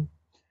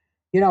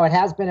it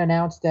has been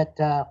announced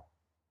that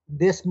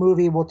this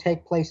movie will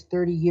take place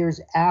 30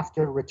 years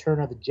after Return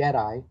of the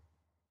Jedi.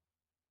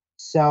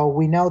 So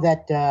we know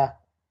that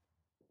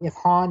if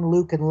Han,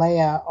 Luke, and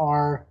Leia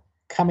are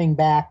coming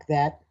back,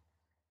 that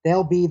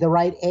they'll be the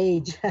right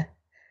age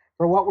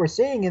for what we're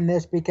seeing in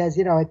this, because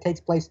it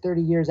takes place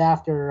 30 years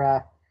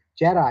after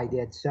Jedi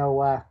did.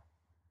 So I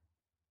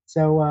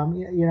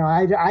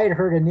had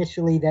heard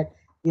initially that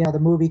the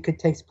movie could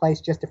take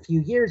place just a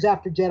few years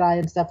after Jedi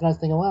and stuff, and I was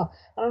thinking, well,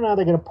 I don't know how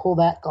they're going to pull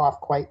that off,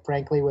 quite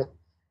frankly, with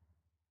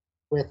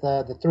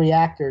the three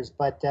actors.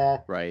 But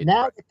Right.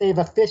 Now that they've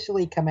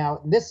officially come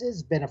out, and this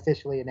has been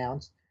officially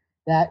announced,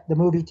 that the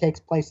movie takes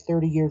place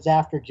 30 years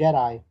after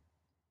Jedi,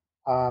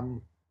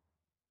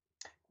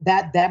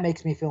 that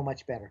makes me feel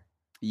much better.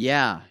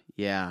 Yeah.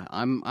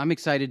 I'm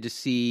excited to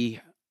see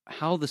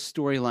how the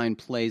storyline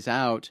plays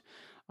out.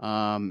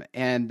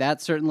 And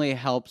that certainly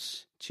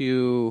helps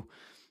to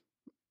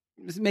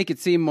make it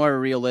seem more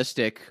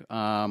realistic.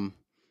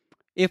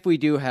 If we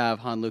do have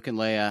Han, Luke, and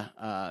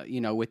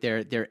Leia, with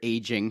their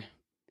aging,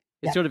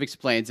 it sort of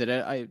explains it.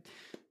 I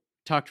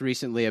talked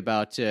recently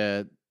about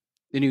the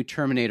new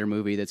Terminator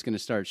movie that's going to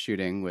start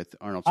shooting with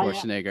Arnold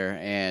Schwarzenegger,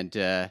 and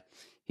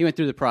he went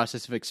through the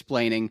process of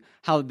explaining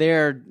how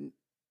they're,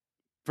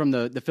 from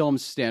the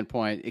film's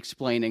standpoint,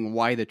 explaining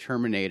why the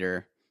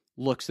Terminator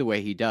looks the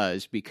way he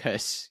does,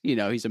 because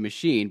he's a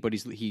machine, but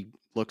he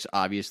looks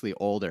obviously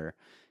older.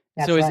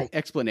 That's so his right.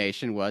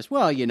 explanation was,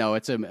 well,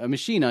 it's a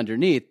machine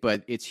underneath,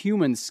 but it's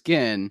human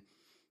skin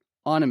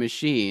on a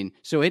machine,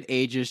 so it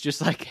ages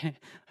just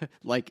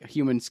like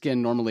human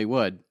skin normally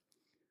would.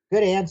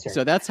 Good answer.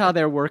 So that's how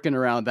they're working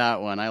around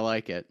that one. I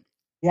like it.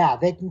 Yeah,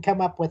 they can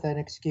come up with an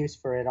excuse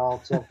for it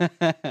all. So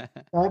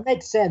it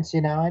makes sense,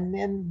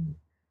 and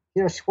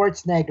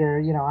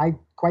Schwarzenegger, I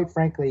quite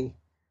frankly,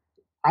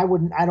 I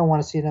don't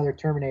want to see another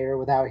Terminator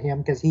without him,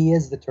 because he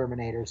is the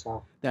Terminator.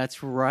 So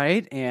That's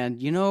right. And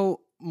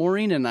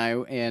Maureen and I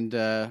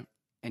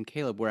and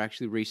Caleb were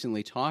actually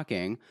recently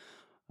talking.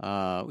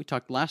 We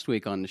talked last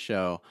week on the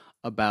show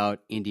about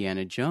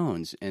Indiana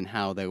Jones and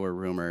how there were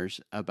rumors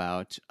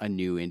about a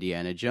new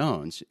Indiana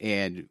Jones.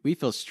 And we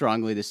feel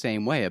strongly the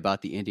same way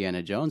about the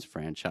Indiana Jones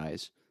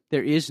franchise.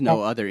 There is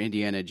no other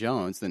Indiana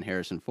Jones than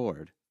Harrison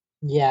Ford.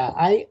 Yeah,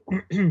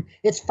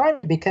 it's funny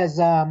because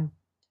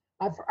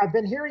I've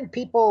been hearing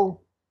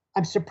people.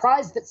 I'm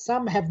surprised that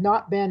some have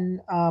not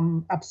been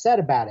upset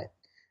about it.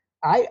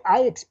 I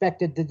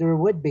expected that there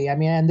would be. I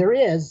mean, and there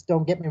is.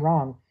 Don't get me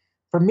wrong.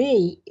 For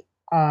me,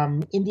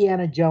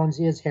 Indiana Jones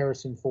is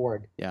Harrison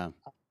Ford. Yeah.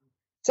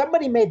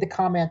 Somebody made the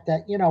comment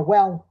that,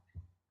 well,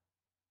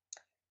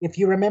 if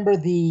you remember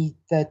the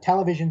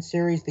television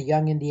series, The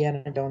Young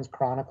Indiana Jones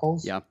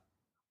Chronicles, Yeah.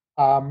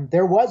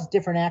 There was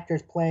different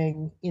actors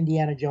playing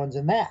Indiana Jones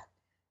in that.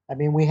 I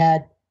mean, we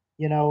had,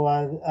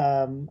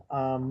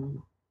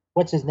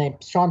 what's his name?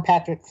 Sean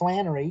Patrick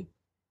Flannery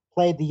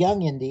played the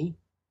young Indy.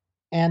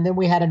 And then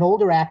we had an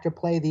older actor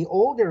play the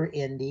older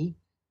Indy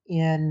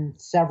in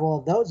several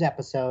of those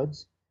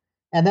episodes.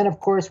 And then, of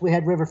course, we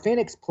had River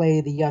Phoenix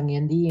play the young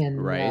Indy in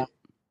Right.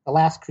 The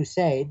Last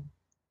Crusade.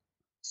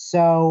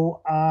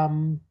 So,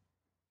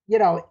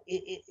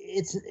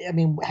 it's, I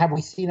mean, have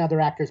we seen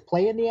other actors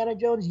play Indiana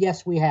Jones?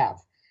 Yes, we have.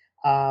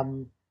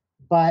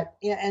 But,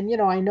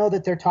 and, I know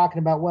that they're talking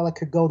about, well, it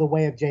could go the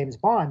way of James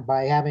Bond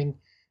by having,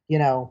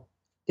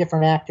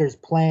 different actors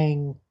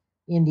playing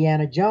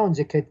Indiana Jones.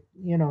 It could,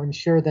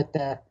 ensure that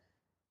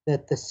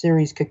the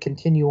series could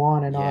continue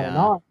on and on and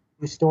Yeah. on.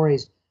 New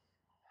stories.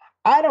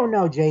 I don't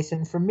know,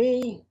 Jason. For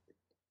me,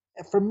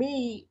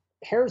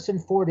 Harrison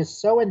Ford is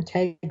so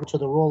integral to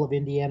the role of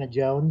Indiana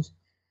Jones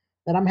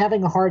that I'm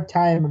having a hard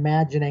time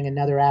imagining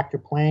another actor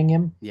playing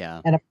him.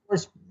 Yeah. And of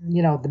course,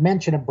 the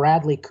mention of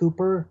Bradley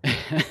Cooper.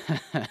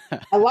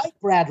 I like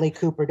Bradley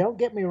Cooper. Don't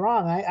get me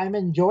wrong. I've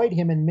enjoyed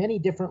him in many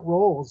different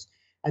roles.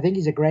 I think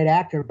he's a great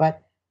actor,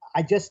 but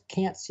I just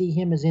can't see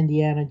him as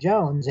Indiana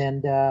Jones.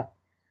 And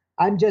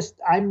I'm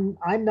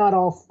not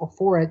all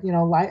for it.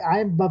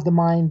 I'm of the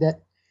mind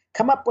that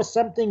come up with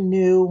something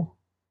new,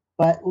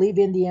 but leave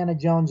Indiana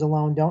Jones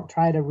alone. Don't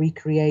try to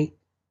recreate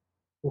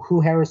who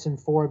Harrison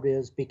Ford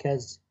is,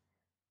 because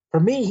for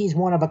me, he's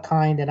one of a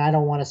kind, and I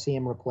don't want to see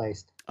him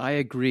replaced. I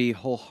agree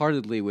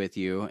wholeheartedly with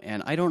you,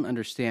 and I don't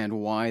understand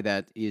why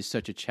that is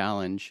such a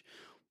challenge,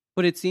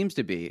 but it seems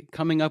to be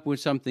coming up with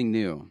something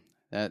new.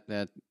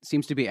 That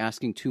seems to be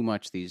asking too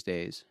much these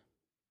days.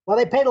 Well,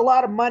 they paid a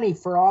lot of money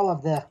for all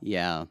of the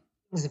Yeah.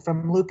 things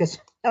from Lucas,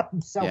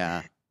 so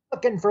Yeah.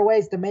 looking for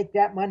ways to make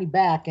that money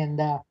back.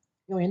 And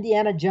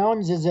Indiana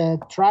Jones is a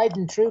tried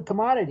and true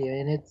commodity,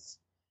 and it's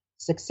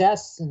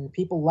success, and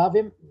people love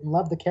him,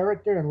 love the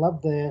character, and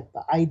love the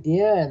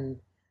idea. And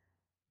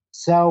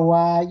so,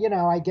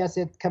 I guess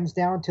it comes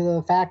down to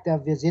the fact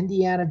of, is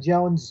Indiana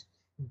Jones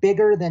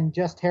bigger than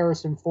just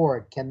Harrison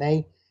Ford? Can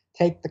they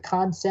take the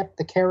concept,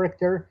 the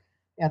character,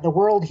 and the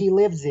world he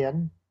lives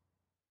in,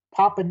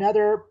 pop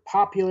another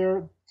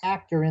popular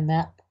actor in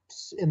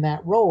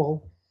that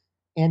role,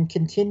 and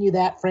continue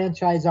that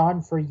franchise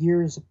on for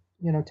years,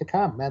 to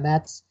come? And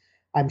that's,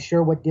 I'm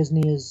sure, what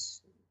Disney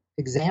is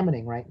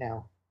examining right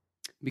now.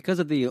 Because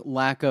of the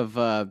lack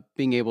of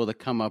being able to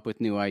come up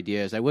with new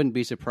ideas, I wouldn't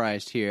be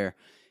surprised here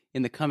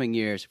in the coming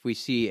years if we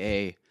see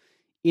a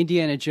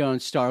Indiana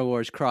Jones Star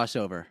Wars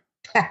crossover.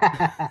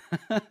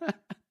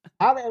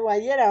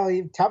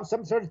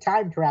 Some sort of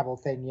time travel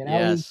thing,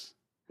 Yes.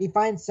 He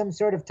finds some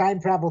sort of time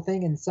travel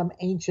thing in some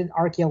ancient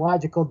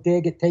archaeological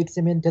dig. It takes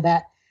him into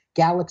that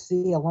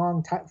galaxy a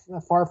long time,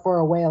 far, far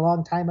away, a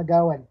long time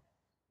ago. And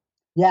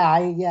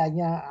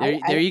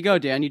There you go,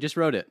 Dan. You just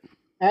wrote it.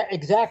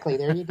 Exactly.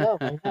 There you go.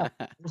 I know.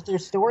 There's their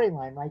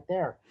storyline right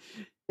there.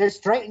 There's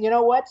You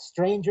know what?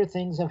 Stranger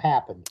things have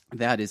happened.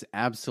 That is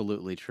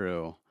absolutely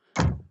true.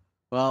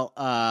 Well,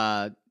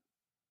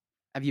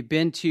 have you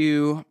been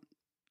to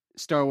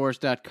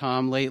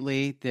StarWars.com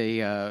lately?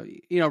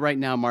 Right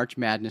now March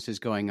Madness is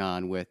going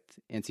on with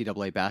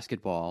NCAA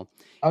basketball.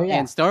 Oh yeah.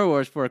 And Star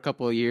Wars for a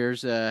couple of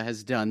years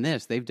has done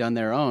this. They've done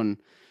their own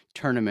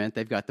tournament.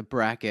 They've got the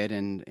bracket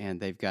and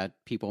they've got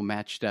people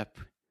matched up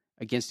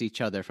against each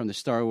other from the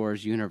Star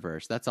Wars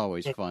universe. That's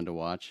always fun to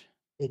watch.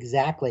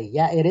 Exactly.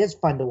 Yeah, it is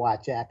fun to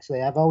watch,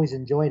 actually. I've always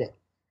enjoyed it.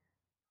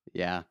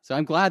 Yeah. So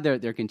I'm glad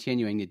they're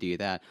continuing to do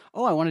that.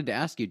 Oh, I wanted to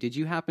ask you, did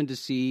you happen to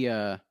see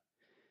I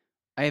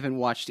haven't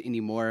watched any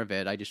more of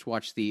it. I just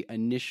watched the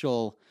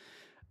initial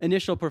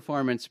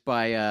performance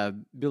by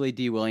Billy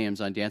D.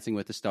 Williams on Dancing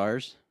with the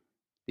Stars.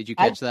 Did you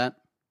catch that?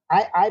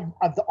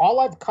 All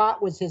I've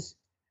caught was his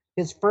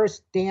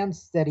first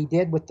dance that he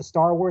did with the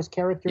Star Wars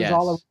characters Yes.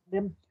 all around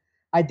him.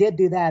 I did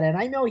do that, and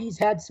I know he's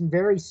had some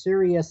very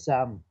serious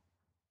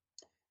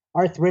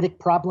arthritic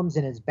problems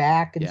in his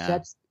back and Yeah.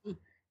 such.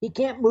 He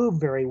can't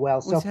move very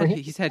well. So for him,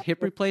 he's had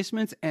hip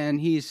replacements,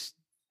 and he's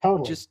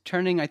totally just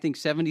turning, I think,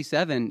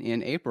 77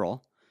 in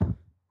April.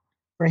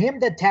 for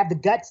him to have the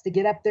guts to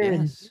get up there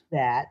and Yes. do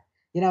that,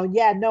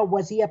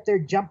 was he up there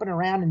jumping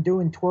around and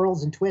doing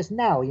twirls and twists?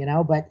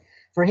 No, but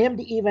for him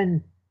to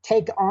even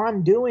take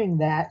on doing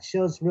that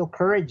shows real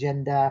courage.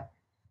 And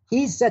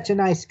he's such a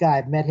nice guy.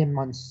 I've met him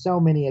on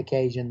so many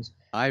occasions.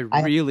 I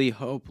really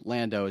hope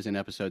Lando is in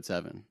Episode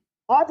 7.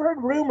 I've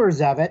heard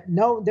rumors of it.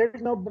 No,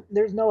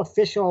 there's no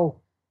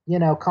official,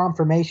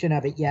 confirmation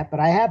of it yet, but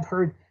I have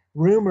heard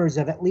rumors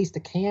of at least a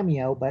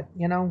cameo, but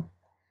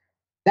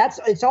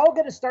it's all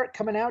going to start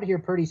coming out here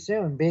pretty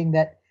soon, being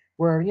that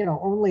we're,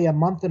 only a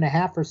month and a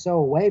half or so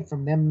away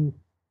from them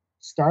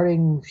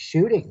starting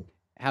shooting.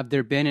 Have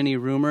there been any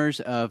rumors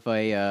of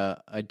a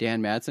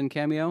Dan Madsen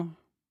cameo?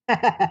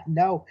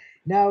 No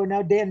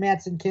Dan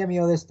Madsen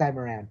cameo this time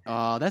around.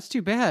 Oh, that's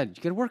too bad.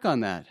 You got to work on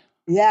that.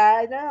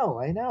 Yeah, I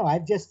know.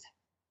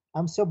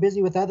 I'm so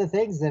busy with other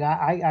things that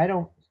I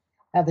don't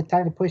have the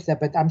time to push that,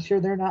 but I'm sure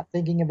they're not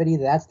thinking of it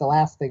either. That's the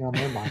last thing on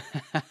their mind.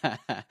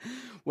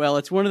 Well,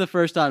 it's one of the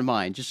first on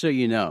mine, just so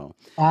you know.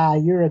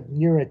 You're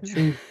a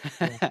true.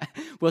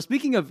 Well,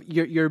 speaking of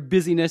your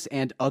busyness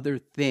and other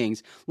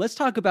things, let's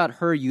talk about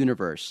Her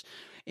Universe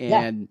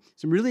and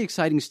some really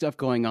exciting stuff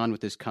going on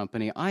with this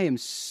company. I am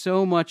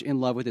so much in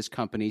love with this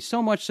company,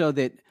 so much so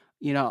that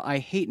I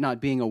hate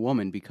not being a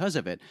woman because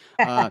of it.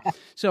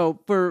 So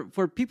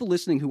for people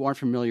listening who aren't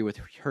familiar with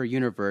Her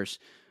Universe,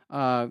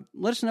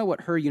 let us know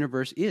what Her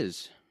Universe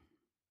is.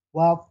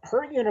 Well,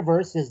 Her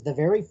Universe is the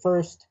very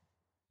first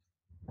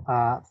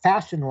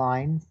fashion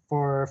line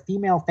for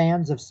female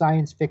fans of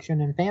science fiction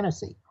and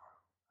fantasy.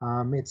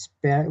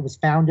 It was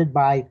founded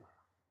by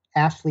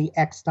Ashley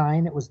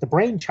Eckstein. It was the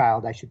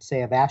brainchild, I should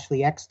say, of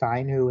Ashley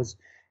Eckstein, who was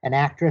an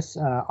actress,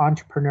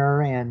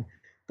 entrepreneur, and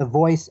the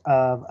voice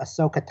of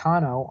Ahsoka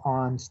Tano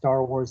on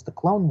Star Wars: The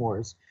Clone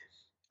Wars.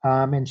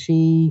 And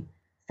she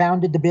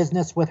founded the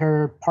business with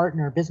her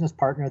business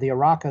partner, the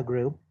Araka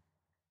Group,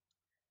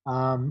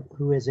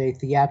 who is a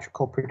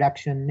theatrical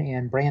production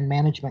and brand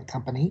management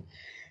company.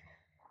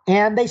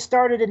 And they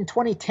started in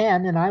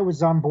 2010, and I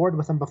was on board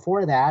with them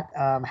before that,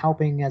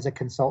 helping as a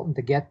consultant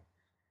to get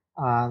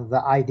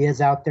the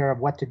ideas out there of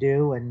what to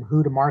do and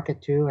who to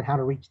market to and how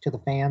to reach to the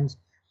fans.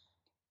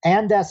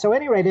 And so, at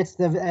any rate,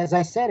 as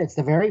I said, it's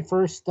the very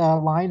first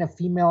line of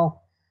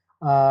female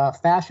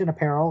fashion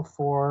apparel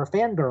for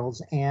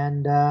fangirls,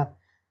 and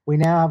we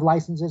now have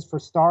licenses for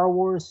Star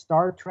Wars,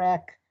 Star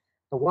Trek,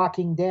 The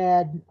Walking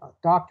Dead,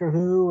 Doctor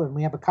Who, and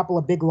we have a couple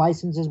of big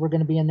licenses we're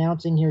going to be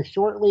announcing here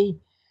shortly.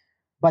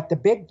 But the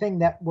big thing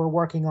that we're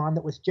working on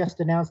that was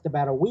just announced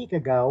about a week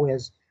ago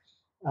is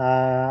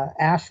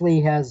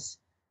Ashley has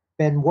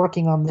been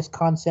working on this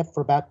concept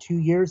for about 2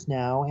 years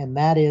now, and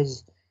that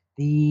is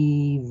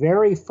the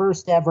very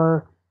first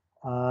ever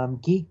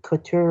Geek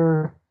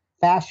Couture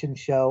fashion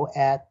show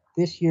at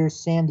this year's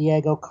San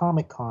Diego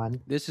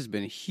Comic-Con. This has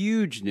been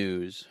huge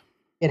news.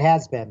 It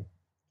has been.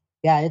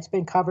 Yeah, it's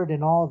been covered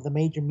in all of the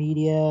major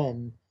media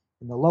and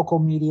in the local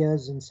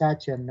medias and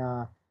such, and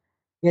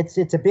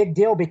it's a big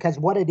deal because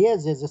what it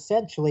is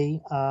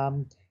essentially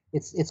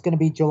it's going to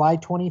be July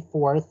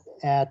 24th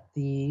at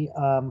the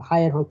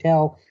Hyatt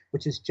Hotel,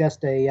 which is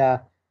just a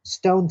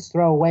stone's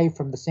throw away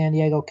from the San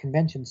Diego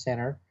Convention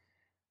Center.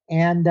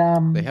 And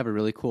they have a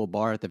really cool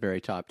bar at the very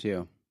top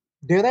too.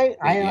 Do they?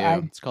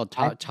 It's called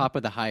Top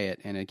of the Hyatt,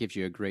 and it gives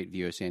you a great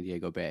view of San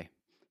Diego Bay.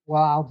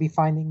 Well, I'll be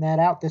finding that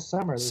out this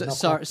summer.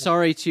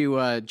 Sorry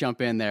to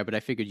jump in there, but I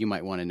figured you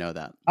might want to know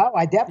that. Oh,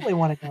 I definitely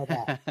want to know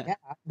that. Yeah,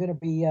 I'm going to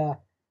be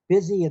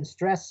busy and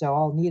stressed, so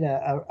I'll need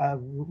a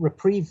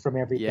reprieve from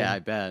everything. Yeah, I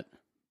bet.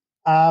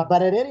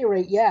 But at any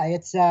rate, yeah,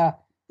 it's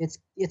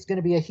going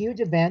to be a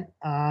huge event,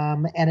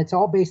 and it's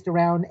all based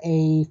around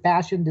a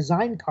fashion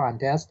design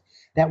contest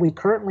that we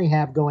currently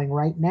have going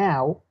right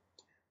now,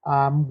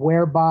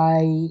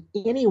 whereby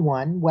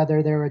anyone,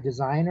 whether they're a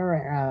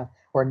designer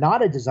or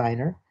not a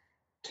designer,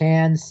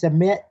 can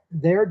submit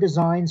their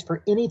designs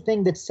for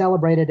anything that's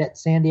celebrated at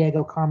San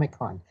Diego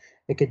Comic-Con.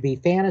 It could be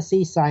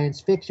fantasy, science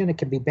fiction. It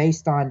can be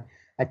based on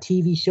a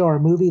TV show or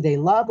movie they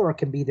love, or it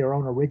can be their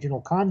own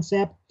original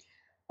concept.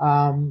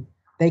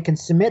 They can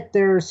submit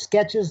their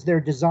sketches,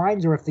 their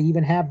designs, or if they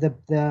even have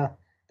the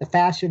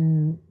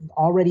fashion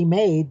already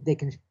made, they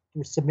can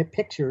submit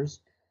pictures.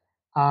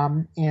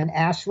 And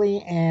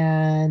Ashley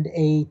and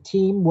a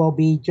team will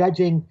be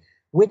judging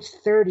which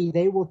 30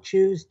 they will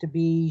choose to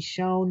be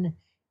shown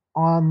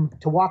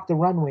to walk the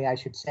runway, I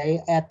should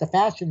say, at the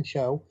fashion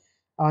show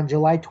on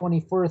July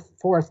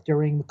 24th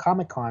during the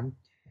Comic-Con.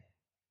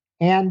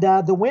 And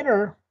the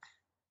winner,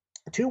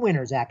 two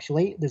winners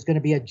actually, there's going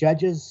to be a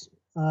judge's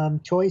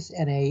choice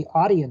and a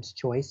audience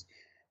choice,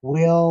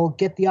 will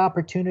get the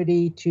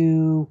opportunity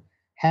to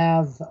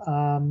have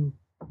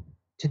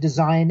to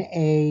design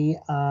a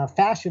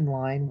fashion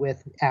line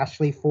with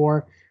Ashley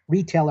for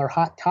retailer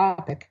Hot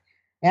Topic.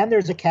 And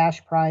there's a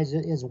cash prize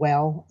as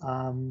well.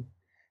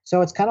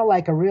 So it's kind of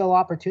like a real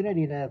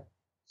opportunity to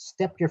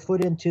step your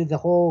foot into the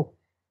whole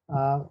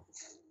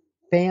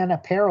fan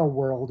apparel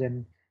world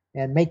and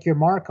make your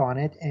mark on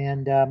it.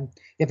 And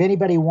if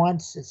anybody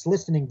is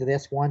listening to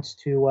this, wants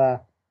to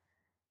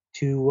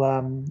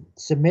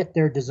submit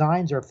their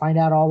designs or find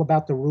out all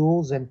about the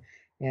rules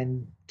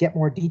and get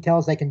more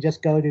details, they can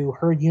just go to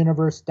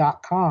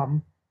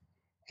heruniverse.com,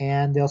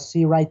 and they'll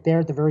see right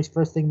there, the very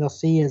first thing they'll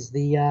see is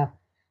the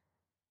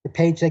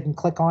page they can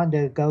click on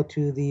to go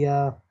to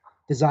the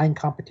design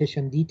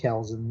competition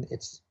details, and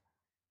it's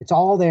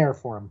all there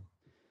for them.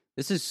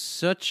 This is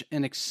such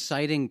an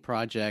exciting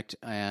project,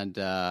 and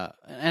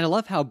I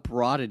love how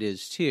broad it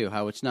is too.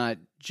 How it's not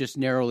just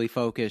narrowly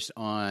focused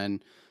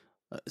on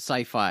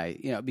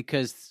sci-fi,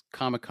 because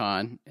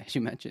Comic-Con, as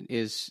you mentioned,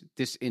 is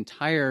this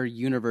entire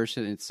universe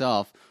in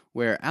itself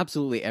where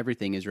absolutely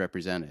everything is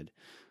represented.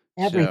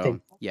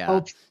 Everything. So, yeah.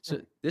 Culture.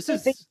 So this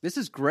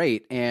is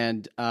great.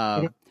 And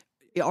are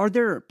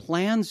there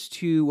plans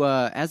to,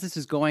 as this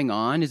is going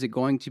on, is it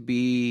going to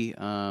be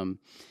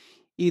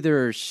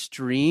either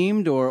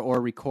streamed or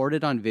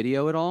recorded on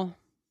video at all?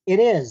 It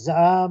is.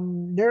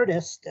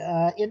 Nerdist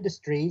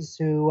Industries,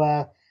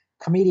 who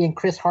comedian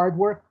Chris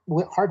Hardwick,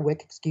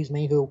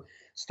 who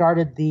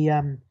started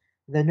the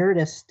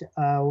Nerdist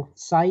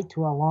site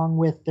along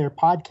with their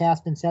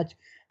podcast and such.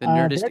 The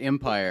Nerdist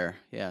Empire,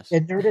 yes. The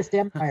Nerdist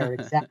Empire,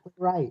 exactly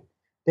right.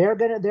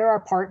 They're our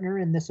partner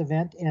in this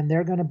event, and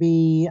they're gonna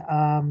be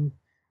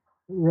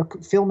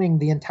filming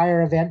the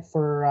entire event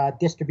for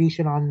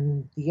distribution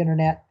on the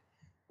internet.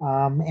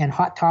 And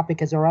Hot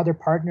Topic is our other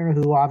partner,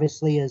 who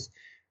obviously is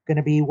going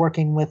to be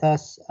working with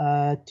us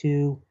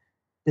to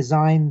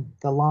design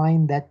the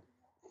line that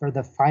for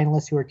the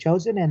finalists who are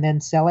chosen, and then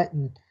sell it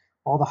in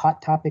all the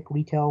Hot Topic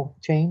retail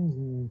chains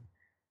and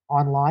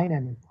online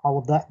and all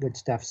of that good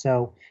stuff.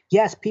 So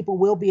yes, people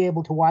will be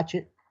able to watch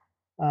it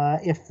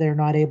if they're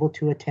not able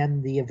to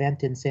attend the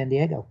event in San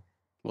Diego.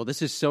 Well,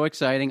 this is so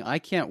exciting. I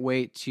can't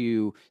wait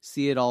to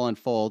see it all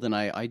unfold, and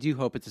I do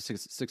hope it's a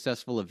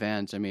successful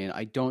event. I mean,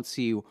 I don't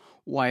see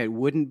why it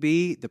wouldn't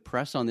be. The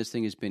press on this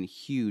thing has been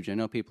huge. I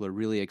know people are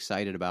really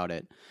excited about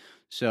it.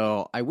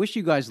 So I wish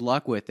you guys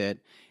luck with it.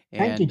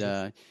 And Thank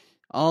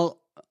you.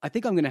 I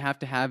think I'm going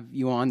to have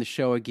you on the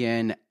show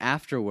again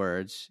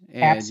afterwards,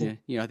 and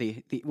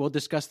Absolutely. we'll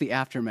discuss the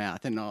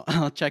aftermath, and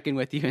I'll check in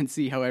with you and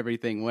see how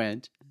everything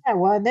went. Yeah,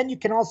 well, and then you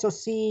can also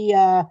see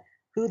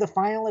who the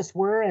finalists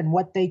were and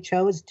what they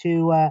chose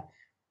to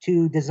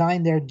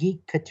design their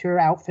geek couture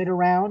outfit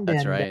around.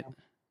 That's and, right.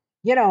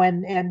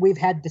 And we've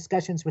had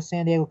discussions with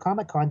San Diego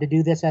Comic-Con to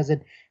do this as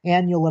an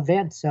annual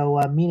event. So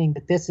meaning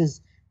that this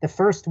is the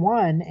first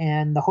one,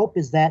 and the hope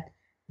is that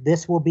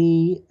this will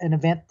be an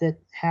event that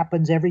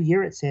happens every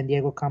year at San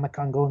Diego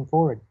Comic-Con going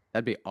forward.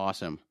 That'd be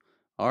awesome.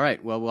 All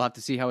right. Well, we'll have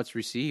to see how it's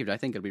received. I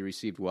think it'll be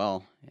received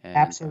well. And,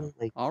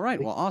 Absolutely. All right.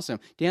 Well,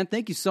 awesome. Dan,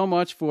 thank you so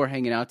much for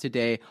hanging out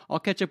today. I'll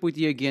catch up with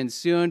you again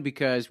soon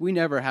because we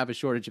never have a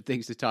shortage of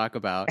things to talk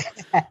about.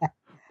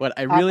 But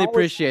I really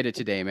appreciate it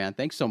today, man.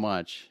 Thanks so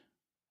much.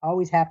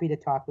 Always happy to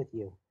talk with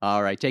you.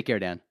 All right. Take care,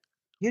 Dan.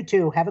 You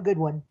too. Have a good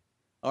one.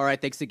 All right.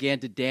 Thanks again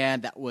to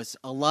Dan. That was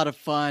a lot of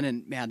fun.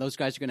 And, man, those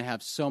guys are going to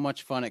have so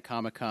much fun at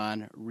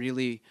Comic-Con.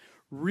 Really,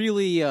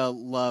 really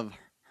love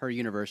her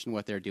universe and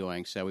what they're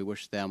doing. So we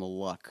wish them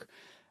luck.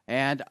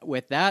 And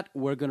with that,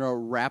 we're going to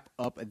wrap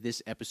up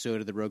this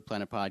episode of the Rogue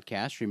Planet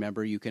podcast.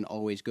 Remember, you can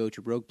always go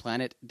to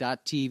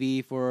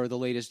rogueplanet.tv for the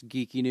latest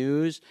geeky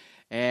news.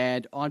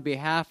 And on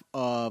behalf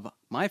of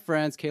my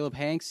friends Caleb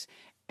Hanks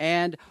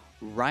and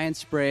Ryan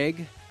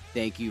Sprague,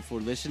 thank you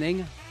for listening.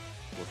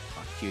 We'll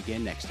talk to you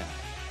again next time.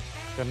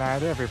 Good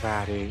night,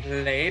 everybody.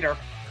 Later.